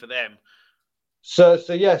skin for them. So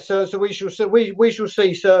we shall see. We shall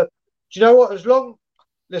see. So, do you know what?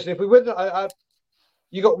 Listen, if we win,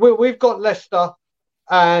 we've got Leicester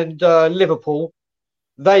and Liverpool.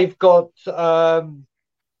 They've got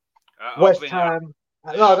West Ham.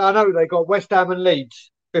 No, I know they got West Ham and Leeds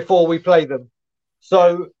before we play them.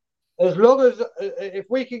 So as long as, if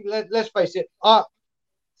we can, let's face it,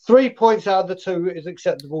 3 points out of the 2 is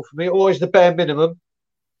acceptable for me, or is the bare minimum.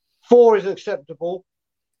 4 is acceptable.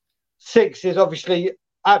 6 is obviously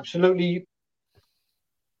absolutely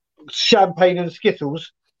champagne and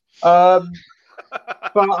Skittles. But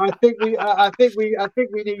I think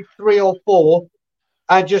we need 3 or 4,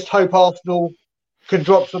 and just hope Arsenal can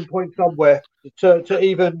drop some points somewhere to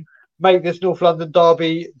even make this North London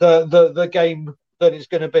derby the game that it's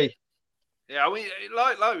going to be. Yeah, I mean,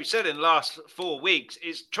 like we said in the last 4 weeks,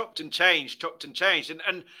 it's chopped and changed,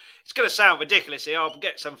 and it's going to sound ridiculous here. I'll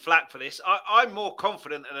get some flack for this. I'm more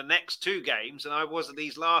confident in the next 2 games than I was in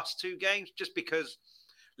these last 2 games, just because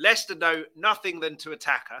Leicester know nothing than to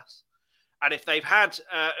attack us. And if they've had,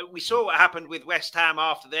 we saw what happened with West Ham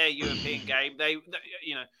after their European game.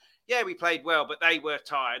 We played well, but they were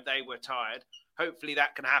tired. Hopefully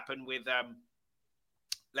that can happen with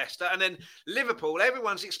Leicester. And then Liverpool,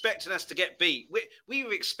 everyone's expecting us to get beat. We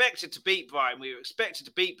were expected to beat Brighton. We were expected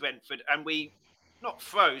to beat Brentford, and we not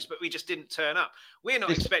froze, but we just didn't turn up. We're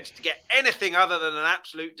not expected to get anything other than an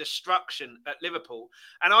absolute destruction at Liverpool.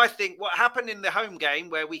 And I think what happened in the home game,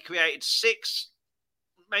 where we created 6,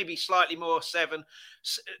 maybe slightly more, 7,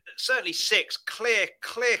 certainly 6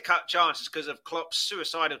 clear-cut chances because of Klopp's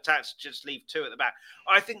suicidal tactics to just leave 2 at the back.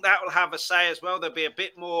 I think that will have a say as well. They'll be a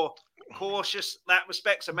bit more cautious in that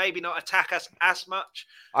respect, so maybe not attack us as much.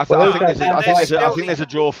 I think there's a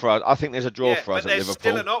draw for us. I think there's a draw for us at Liverpool. There's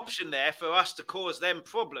still an option there for us to cause them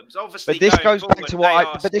problems. Obviously, but this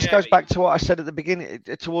goes back to what I said at the beginning.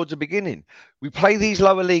 Towards the beginning, we play these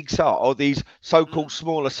lower league these so-called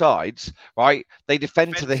smaller sides, right? They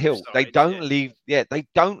defend to the hill. They don't leave. Yeah, they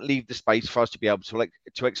don't leave the space for us to be able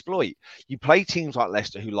to exploit. You play teams like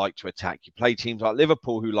Leicester who like to attack. You play teams like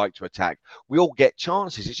Liverpool who like to attack. We all get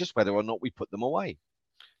chances. It's just whether or not we put them away.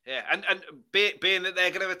 Yeah, and being that they're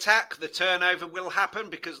going to attack, the turnover will happen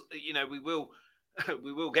because we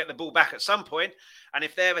will get the ball back at some point. And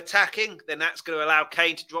if they're attacking, then that's going to allow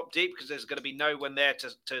Kane to drop deep because there's going to be no one there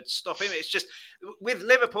to stop him. It's just with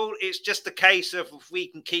Liverpool, it's just a case of if we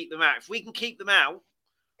can keep them out. If we can keep them out,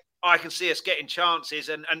 I can see us getting chances,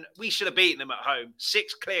 and we should have beaten them at home.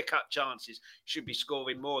 6 clear-cut chances, should be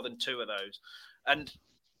scoring more than 2 of those. And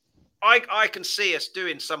I can see us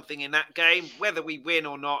doing something in that game. Whether we win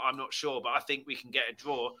or not, I'm not sure, but I think we can get a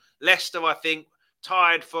draw. Leicester, I think,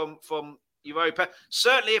 tired from Europa.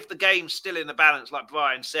 Certainly if the game's still in the balance, like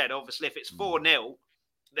Brian said, obviously if it's 4-0,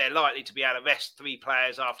 they're likely to be able to rest 3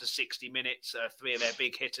 players after 60 minutes, 3 of their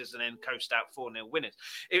big hitters, and then coast out 4-0 winners.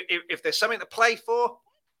 If there's something to play for,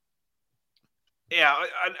 yeah,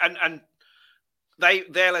 and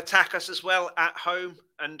they'll attack us as well at home.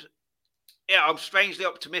 And yeah, I'm strangely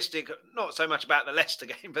optimistic, not so much about the Leicester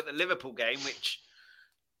game, but the Liverpool game, which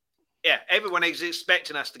yeah, everyone is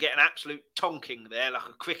expecting us to get an absolute tonking there, like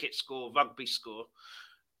a cricket score, rugby score.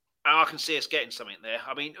 And I can see us getting something there.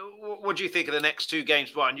 I mean, what do you think of the next two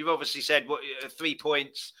games, Brian? You've obviously said 3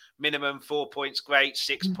 points minimum, 4 points great,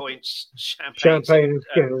 6 points champagne and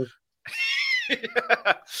Skittles.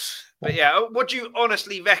 But yeah, what do you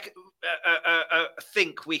honestly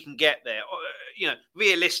think we can get there?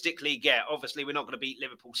 Realistically get. Obviously, we're not going to beat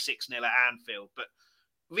Liverpool 6-0 at Anfield, but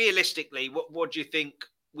realistically, what do you think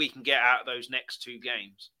we can get out of those next two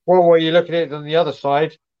games? Well, when you look at it on the other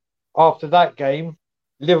side, after that game,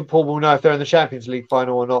 Liverpool will know if they're in the Champions League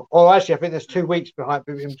final or not. Oh, actually, I think there's 2 weeks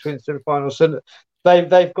between semi-finals, so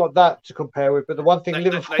they've got that to compare with. But the one thing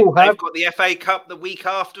they've got the FA Cup the week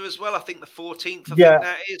after as well. I think the 14th. I think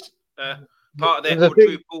that is part of their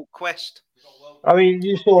quadruple quest. I mean,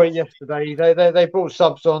 you saw it yesterday. They brought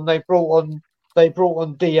subs on. They brought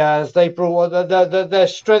on Diaz. They brought on their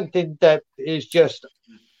strength in depth is just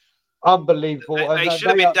unbelievable. They should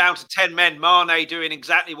have been down to 10 men. Mane doing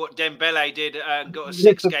exactly what Dembele did and got a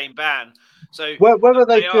 6-game ban. So whether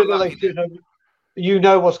they should or they shouldn't, you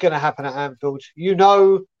know what's going to happen at Anfield. You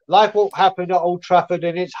know, like what happened at Old Trafford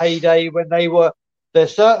in its heyday when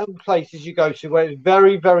there's certain places you go to where it's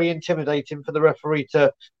very, very intimidating for the referee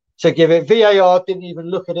to give it. VAR didn't even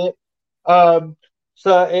look at it.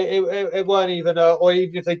 So it weren't even, or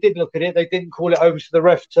even if they did look at it, they didn't call it over to the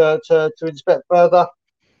ref to inspect further.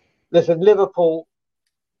 Listen, Liverpool,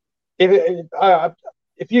 if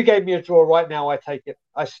you gave me a draw right now, I take it.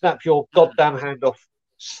 I snap your goddamn hand off.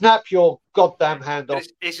 Snap your goddamn hand off.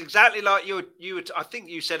 It's exactly like you. I think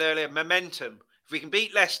you said earlier, momentum. If we can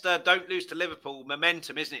beat Leicester, don't lose to Liverpool.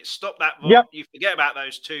 Momentum, isn't it? Stop that. Yep. You forget about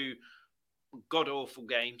those two god-awful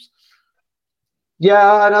games.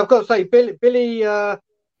 Yeah, and I've got to say, Billy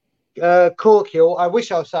Corkill, I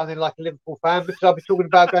wish I was sounding like a Liverpool fan because I'll be talking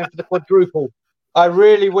about going for the quadruple. I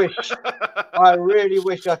really wish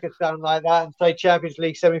I could sound like that and say Champions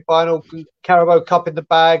League semi-final, Carabao Cup in the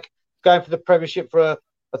bag, going for the Premiership for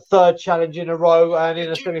a third challenge in a row, and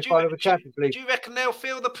in a semi-final of the Champions League. Do you reckon they'll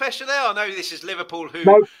feel the pressure there? I know this is Liverpool who have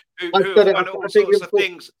won all sorts of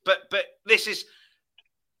things, but this is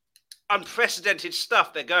unprecedented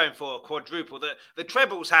stuff they're going for, a quadruple. The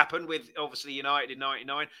trebles happened with, obviously, United in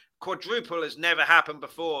 99. Quadruple has never happened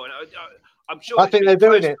before. And I'm sure I think they're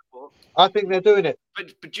doing it. I think they're doing it.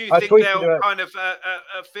 But do you think they'll kind of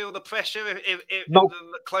feel the pressure if the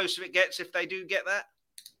closer it gets, if they do get that?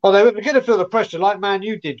 Well, they're going to feel the pressure like Man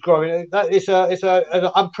U did growing. It's an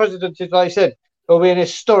unprecedented, like I said, it'll be an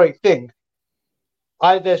historic thing.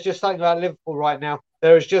 There's just something about Liverpool right now.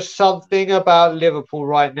 There is just something about Liverpool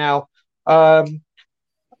right now. And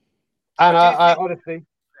I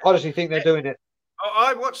honestly think they're doing it.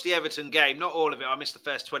 I watched the Everton game, not all of it. I missed the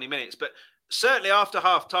first 20 minutes, but certainly after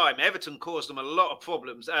half time, Everton caused them a lot of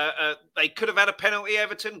problems. They could have had a penalty,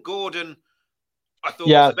 Everton. Gordon, I thought,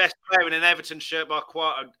 was the best player in an Everton shirt by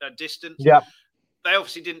quite a distance. Yeah. They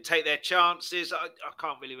obviously didn't take their chances. I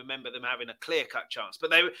can't really remember them having a clear-cut chance,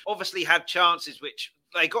 but they obviously had chances which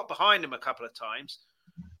they got behind them a couple of times.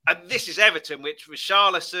 And this is Everton, which was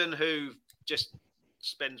Richarlison, who just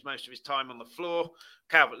spends most of his time on the floor.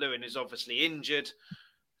 Calvert-Lewin is obviously injured.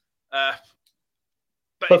 But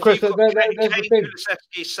Chris, if you've got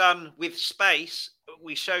Kulusevski's son with space,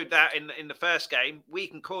 we showed that in the first game, we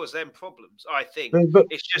can cause them problems, I think.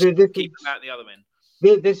 It's just keeping them out the other end.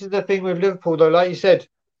 This is the thing with Liverpool, though. Like you said,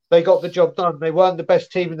 they got the job done. They weren't the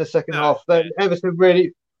best team in the second half. Everton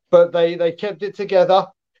really, but they kept it together.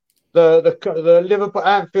 The Liverpool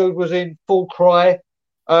Anfield was in full cry.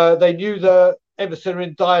 They knew that Everton were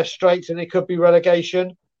in dire straits and it could be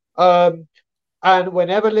relegation. And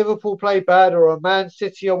whenever Liverpool play bad, or a Man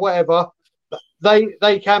City or whatever,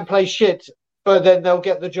 they can play shit, but then they'll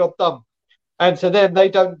get the job done. And to them,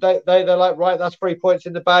 they're like, right, that's 3 points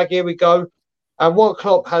in the bag. Here we go. And what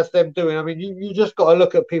Klopp has them doing, I mean, you just got to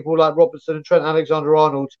look at people like Robertson and Trent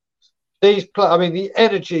Alexander-Arnold. The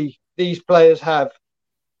energy these players have,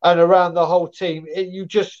 and around the whole team,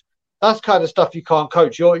 that's kind of stuff you can't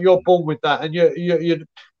coach. You're born with that, and you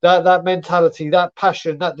that mentality, that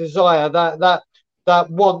passion, that desire, that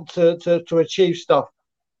want to achieve stuff,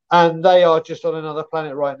 and they are just on another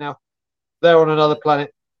planet right now. They're on another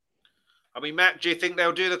planet. I mean, Matt, do you think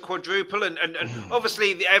they'll do the quadruple? And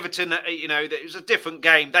obviously, the Everton, it was a different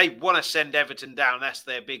game. They want to send Everton down. That's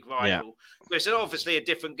their big rival. Yeah. It's obviously a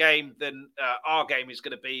different game than our game is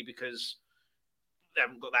going to be, because they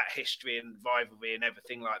haven't got that history and rivalry and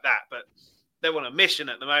everything like that. But they're on a mission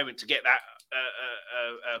at the moment to get that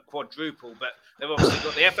quadruple. But they've obviously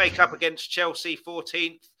got the FA Cup against Chelsea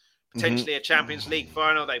 14th, potentially a Champions League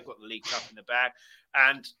final. They've got the League Cup in the bag.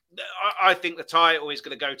 And I think the title is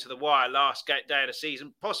going to go to the wire last day of the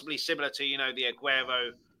season, possibly similar to, the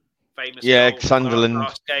Aguero famous goal Sunderland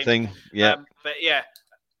last game. thing. Yeah. But yeah,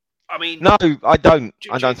 I mean, no, I don't.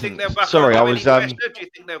 Do I you don't think think. they'll buck Sorry, up I was. Do you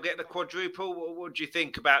think they'll get the quadruple? What do you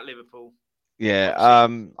think about Liverpool? Yeah,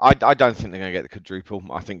 I don't think they're going to get the quadruple.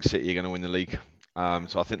 I think City are going to win the league. So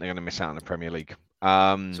I think they're going to miss out on the Premier League.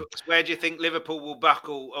 So where do you think Liverpool will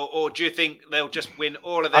buckle, or do you think they'll just win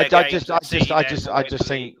all of their games? I just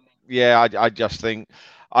think. Yeah, I just think.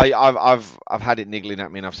 I've had it niggling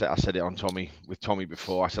at me, and I said it on Tommy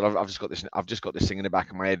before. I said I've just got this thing in the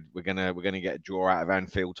back of my head. We're gonna get a draw out of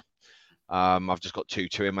Anfield. I've just got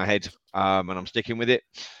 2-2 in my head, and I'm sticking with it.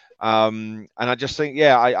 And I just think,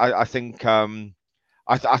 I think, they're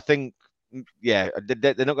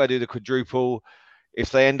not going to do the quadruple.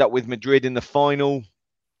 If they end up with Madrid in the final,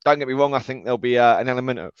 don't get me wrong, I think there'll be an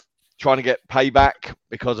element of trying to get payback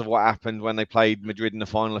because of what happened when they played Madrid in the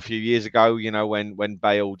final a few years ago. When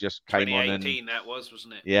Bale just came on, 2018 that was,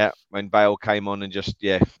 wasn't it? Yeah, when Bale came on and just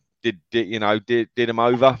did them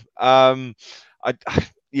over. I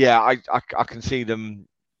can see them.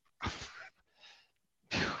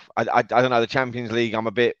 I don't know, the Champions League. I'm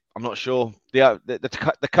not sure. The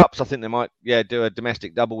cups, I think they might do a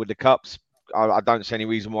domestic double with the cups. I don't see any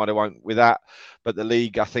reason why they won't with that. But the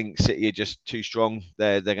league, I think City are just too strong.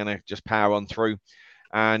 They're going to just power on through.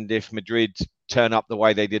 And if Madrid turn up the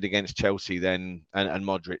way they did against Chelsea, then and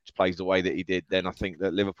Modric plays the way that he did, then I think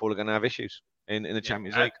that Liverpool are going to have issues in the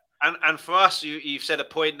Champions League. And for us, you've said a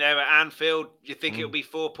point there at Anfield. Do you think it'll be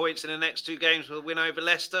 4 points in the next 2 games with a win over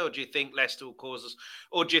Leicester? Or do you think Leicester will cause us?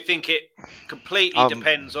 Or do you think it completely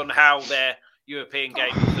depends on how their European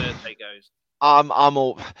game on Thursday goes? I'm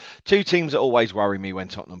all. 2 teams that always worry me when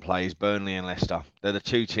Tottenham plays, Burnley and Leicester. They're the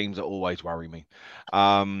 2 teams that always worry me.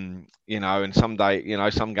 And some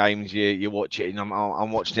games you watch it and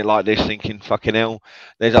I'm watching it like this, thinking fucking hell.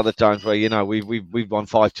 There's other times where we've won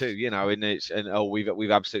 5-2,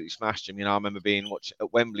 we've absolutely smashed them. I remember being watching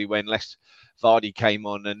at Wembley when Vardy came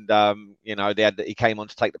on and he came on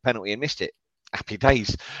to take the penalty and missed it. Happy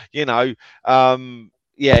days, it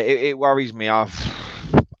worries me.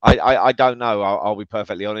 I don't know. I'll be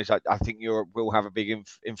perfectly honest. I think Europe will have a big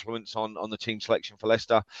influence on the team selection for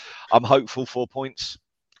Leicester. I'm hopeful 4 points.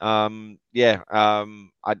 I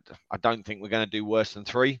don't think we're going to do worse than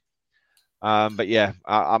 3.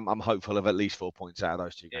 I'm hopeful of at least 4 points out of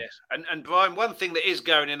those 2 games. Yeah. And Brian, one thing that is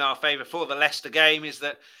going in our favour for the Leicester game is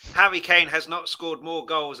that Harry Kane has not scored more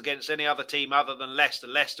goals against any other team other than Leicester.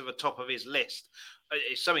 Leicester are top of his list.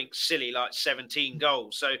 It's something silly like 17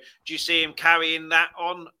 goals. So do you see him carrying that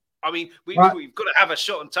on? I mean, we've got to have a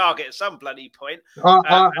shot on target at some bloody point.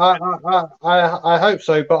 I hope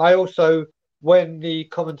so. But I also, when the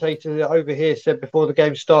commentator over here said before the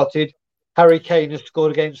game started, Harry Kane has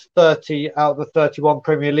scored against 30 out of the 31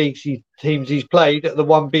 Premier League teams he's played. The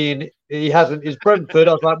one being he hasn't is Brentford.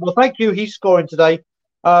 I was like, well, thank you. He's scoring today.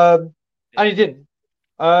 And he didn't.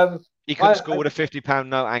 He couldn't score with a £50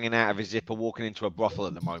 note hanging out of his zipper walking into a brothel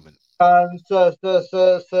at the moment. Yes,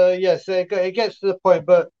 it gets to the point.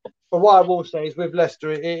 But what I will say is with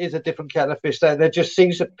Leicester, it is a different kettle of fish. There just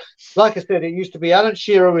seems, like I said, it used to be Alan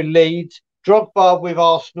Shearer with Leeds, Drogba with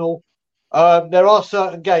Arsenal. There are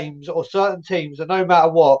certain games or certain teams that no matter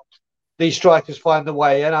what, these strikers find the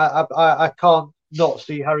way. And I can't not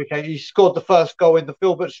see Harry Kane. He scored the first goal in the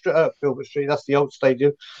Filbert Street, that's the old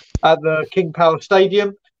stadium, at the King Power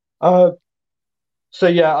Stadium. I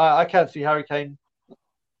can't see Harry Kane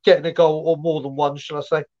getting a goal or more than one, shall I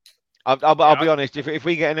say? I'll be honest. If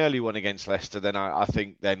we get an early one against Leicester, then I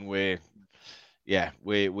think then we'll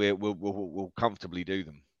comfortably do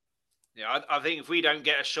them. Yeah, I think if we don't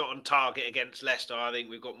get a shot on target against Leicester, I think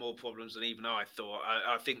we've got more problems than even I thought.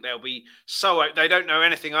 I think they'll be they don't know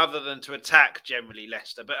anything other than to attack generally,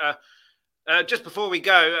 Leicester. But just before we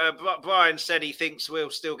go, Brian said he thinks we'll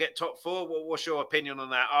still get top 4. What's your opinion on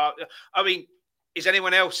that? I mean, is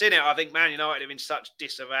anyone else in it? I think Man United are in such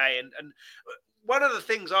disarray. And one of the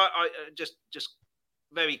things I just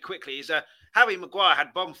very quickly is Harry Maguire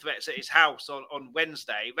had bomb threats at his house on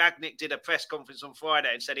Wednesday. Rangnick did a press conference on Friday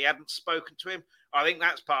and said he hadn't spoken to him. I think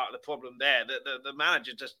that's part of the problem there. The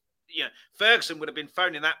manager just, Ferguson would have been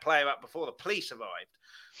phoning that player up before the police arrived.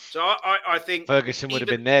 So I think Ferguson would have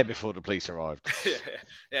been there before the police arrived.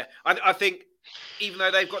 Yeah. I think even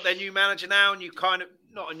though they've got their new manager now and you kind of,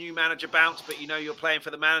 not a new manager bounce, but you're playing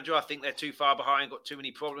for the manager, I think they're too far behind, got too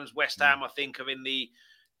many problems. West Ham, I think, are in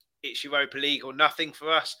it's Europa League or nothing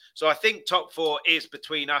for us. So I think top 4 is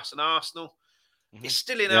between us and Arsenal. It's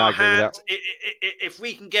still in Yeah, I our agree with that. hands. If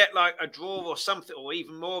we can get like a draw or something, or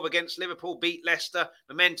even more against Liverpool, beat Leicester,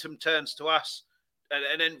 momentum turns to us.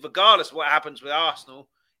 And then regardless of what happens with Arsenal,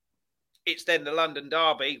 it's then the London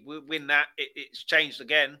derby. We win that, it's changed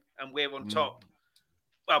again, and we're on top.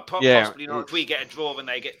 Well, possibly not if we get a draw and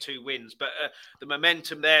they get 2 wins. But the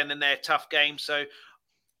momentum there, and then they're tough games. So,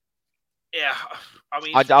 yeah, I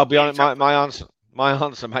mean, I'll be honest. My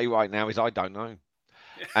answer, mate, right now is I don't know.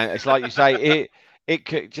 And it's like you say, it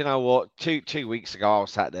could. Do you know what? Two weeks ago, I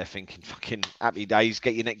was sat there thinking, "Fucking happy days,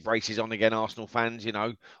 get your neck braces on again, Arsenal fans." You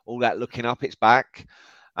know, all that looking up, it's back.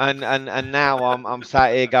 And now I'm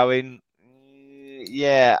sat here going,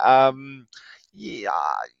 I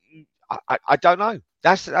don't know.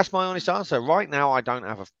 That's my honest answer. Right now, I don't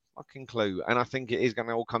have a fucking clue, and I think it is going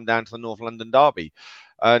to all come down to the North London derby.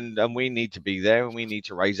 And we need to be there, and we need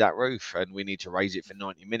to raise that roof, and we need to raise it for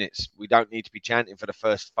 90 minutes. We don't need to be chanting for the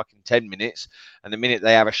first fucking 10 minutes, and the minute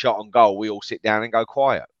they have a shot on goal, we all sit down and go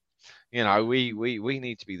quiet. You know, we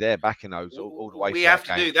need to be there backing those all the way. We have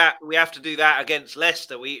to do that. We have to do that against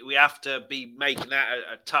Leicester. We have to be making that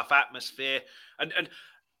a tough atmosphere. And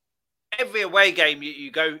every away game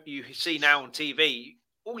you see now on TV,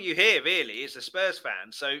 all you hear really is the Spurs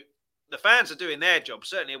fans. So the fans are doing their job,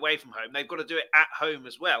 certainly away from home. They've got to do it at home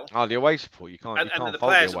as well. Oh, the away support, you can't. And the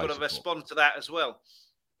players have got to respond to that as well.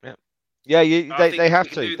 Yeah, they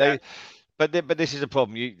have to. But this is a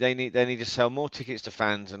problem. They need to sell more tickets to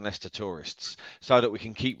fans and less to tourists, so that we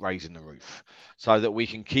can keep raising the roof, so that we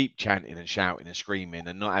can keep chanting and shouting and screaming,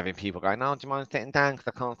 and not having people going, "No, do you mind sitting down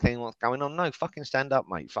because I can't see what's going on?" No, fucking stand up,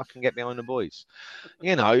 mate. Fucking get behind the boys.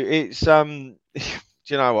 You know, it's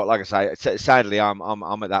Do you know what? Like I say, sadly, I'm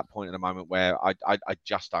at that point at the moment where I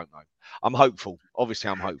just don't know. I'm hopeful. Obviously,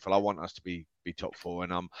 I'm hopeful. I want us to be top 4,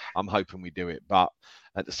 and I'm hoping we do it. But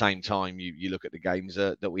at the same time, you look at the games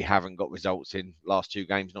that we haven't got results in. Last 2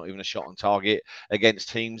 games, not even a shot on target against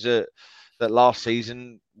teams that last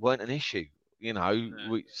season weren't an issue. You know, I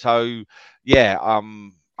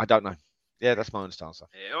don't know. Yeah, that's my honest answer.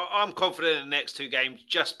 Yeah, I'm confident in the next 2 games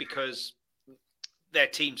just because they're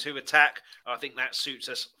teams who attack. I think that suits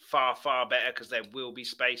us far, far better because there will be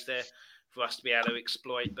space there for us to be able to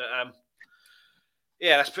exploit. But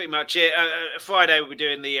yeah, that's pretty much it. Friday we'll be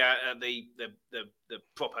doing the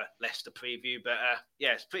proper Leicester preview. But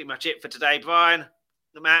yeah, it's pretty much it for today. Brian,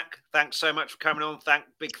 Mac, thanks so much for coming on.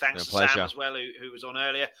 Big thanks to Sam as well, who was on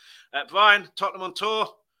earlier. Brian, Tottenham on tour.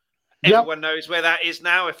 Everyone knows where that is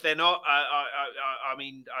now. If they're not, I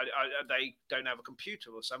mean, they don't have a computer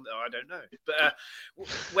or something. I don't know. But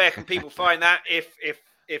where can people find that if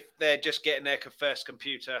they're just getting their first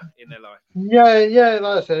computer in their life? Yeah.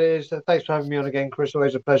 Like I said, it is. Thanks for having me on again, Chris.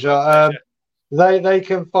 Always a pleasure. They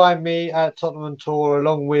can find me at Tottenham on Tour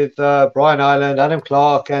along with Brian Ireland, Adam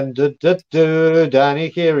Clark, and Danny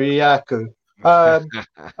Kiriakou.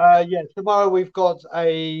 Tomorrow we've got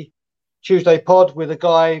a Tuesday pod with a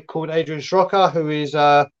guy called Adrian Schrocker, who is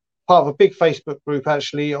part of a big Facebook group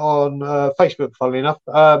actually on Facebook, funnily enough,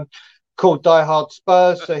 called Die Hard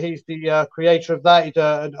Spurs. So he's the creator of that. He's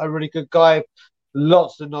a really good guy,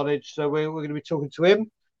 lots of knowledge. So we're going to be talking to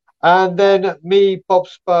him. And then me, Bob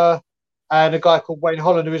Spur, and a guy called Wayne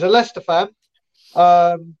Holland, who is a Leicester fan.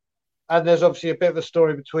 And there's obviously a bit of a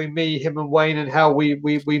story between me, him and Wayne and how we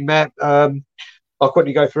met. I'll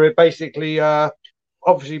quickly go through it. Basically,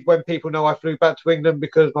 obviously, when people know I flew back to England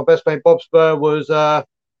because my best mate Bob Spur was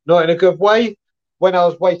not in a good way, when I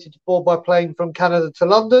was waiting to board my plane from Canada to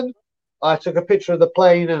London, I took a picture of the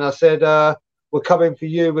plane and I said, we're coming for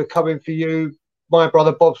you. My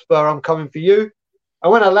brother Bob Spur, I'm coming for you.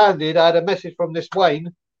 And when I landed, I had a message from this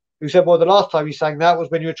Wayne who said, well, the last time you sang that was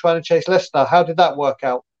when you were trying to chase Leicester. How did that work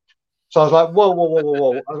out? So I was like,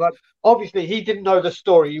 whoa. I was like, obviously, he didn't know the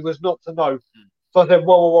story. He was not to know. So I said,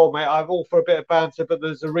 whoa, mate, I'm all for a bit of banter, but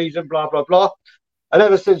there's a reason, blah, blah, blah. And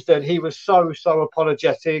ever since then, he was so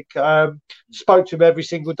apologetic. Spoke to him every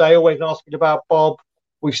single day, always asking about Bob.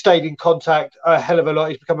 We've stayed in contact a hell of a lot.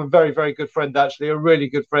 He's become a very, very good friend, actually, a really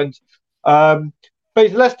good friend. But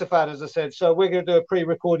he's a Leicester fan, as I said. So we're going to do a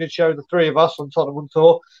pre-recorded show, the 3 of us on Tottenham on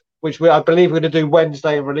Tour, which I believe we're going to do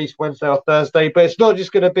Wednesday and release Wednesday or Thursday. But it's not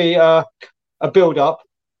just going to be a build-up.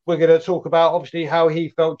 We're going to talk about, obviously, how he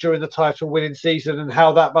felt during the title-winning season and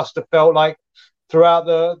how that must have felt like throughout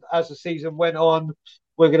as the season went on.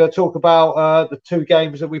 We're going to talk about the 2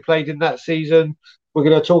 games that we played in that season. We're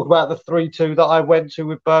going to talk about the 3-2 that I went to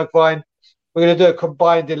with Bergwijn. We're going to do a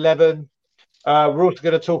combined 11. We're also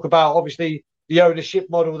going to talk about, obviously, the ownership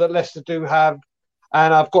model that Leicester do have.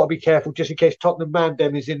 And I've got to be careful just in case Tottenham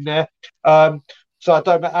Mandem is in there. So I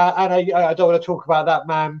don't want to talk about that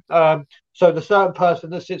man. So the certain person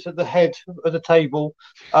that sits at the head of the table,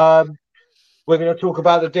 we're going to talk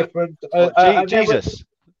about the different. Jesus.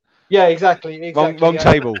 Yeah, exactly. Wrong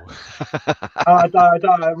table. I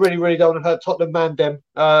really don't want to hurt Tottenham Mandem.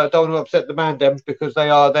 Don't want to upset the Mandem because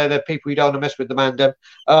they're the people you don't want to mess with, the Mandem.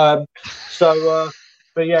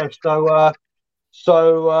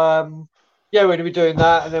 We're going to be doing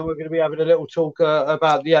that, and then we're going to be having a little talk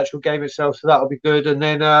about the actual game itself. So that'll be good, and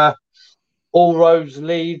then all roads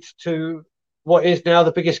lead to what is now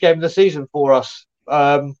the biggest game of the season for us.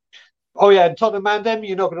 And Tottenham Mandem,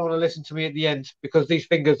 you're not going to want to listen to me at the end because these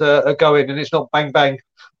fingers are going and it's not bang bang.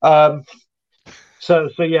 So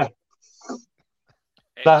yeah,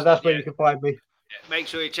 that's where you can find me. Make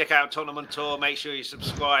sure you check out Tottenham on Tour. Make sure you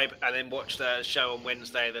subscribe and then watch the show on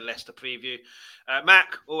Wednesday, the Leicester preview.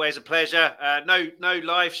 Mac, always a pleasure. No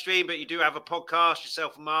live stream, but you do have a podcast.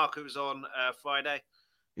 Yourself and Mark, who was on Friday.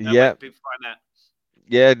 Yeah. People find that.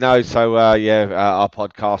 Yeah, no. So, our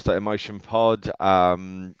podcast at Emotion Pod,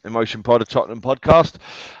 Emotion Pod, a Tottenham podcast.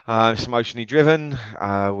 It's emotionally driven.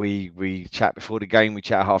 We chat before the game. We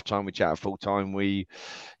chat at half time. We chat at full time. We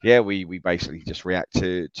basically just react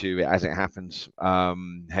to it as it happens.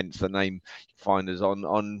 Hence the name. You can find us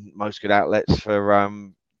on most good outlets for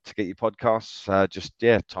to get your podcasts.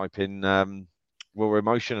 Type in Raw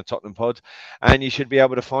Emotion, a Tottenham pod, and you should be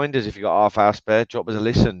able to find us. If you've got half hour spare, drop us a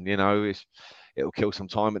listen. It'll kill some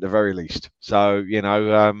time at the very least. So, and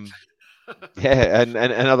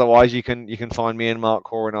otherwise you can find me and Mark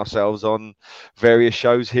Hoare and ourselves on various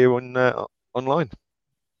shows here on online.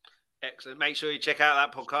 Excellent. Make sure you check out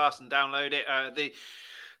that podcast and download it.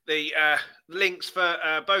 The links for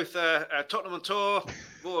both Tottenham on Tour,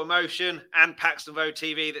 Raw Emotion, and Paxton Road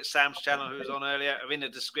TV, that's Sam's channel, who was on earlier, are in the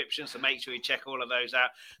description. So make sure you check all of those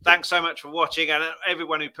out. Thanks so much for watching, and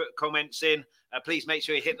everyone who put comments in. Please make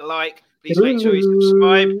sure you hit the like. Please make sure you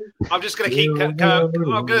subscribe. I'm just going to keep. I'm going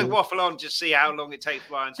to waffle on, just see how long it takes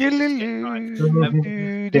Brian. Make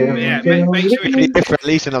sure you for at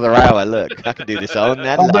least another hour. Look, I can do this all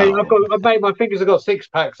night long. My fingers have got 6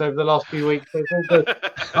 packs over the last few weeks. So it's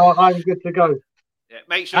all good. I'm good to go. Yeah,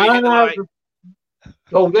 make sure you hit the like.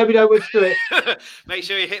 Oh, let me know when to do it. Make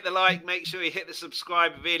sure you hit the like. Make sure you hit the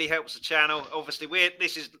subscribe. It really helps the channel. Obviously,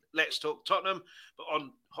 this is Let's Talk Tottenham, but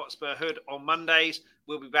on Hotspur Hood on Mondays.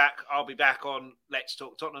 We'll be back. I'll be back on Let's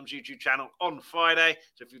Talk Tottenham's YouTube channel on Friday.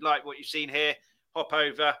 So if you like what you've seen here, hop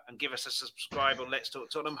over and give us a subscribe on Let's Talk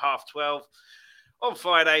Tottenham, 12:30 on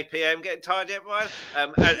Friday PM. Getting tired yet, Brian?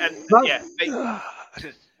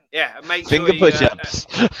 Make sure finger push-ups.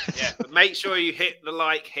 Make sure you hit the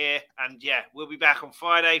like here, and we'll be back on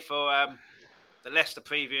Friday for the Leicester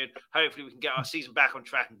preview. Hopefully, we can get our season back on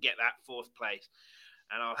track and get that 4th place.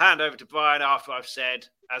 And I'll hand over to Brian after I've said,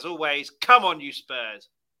 as always, come on, you Spurs.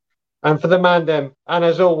 And for the Mandem, and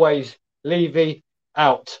as always, Levy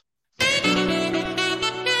out.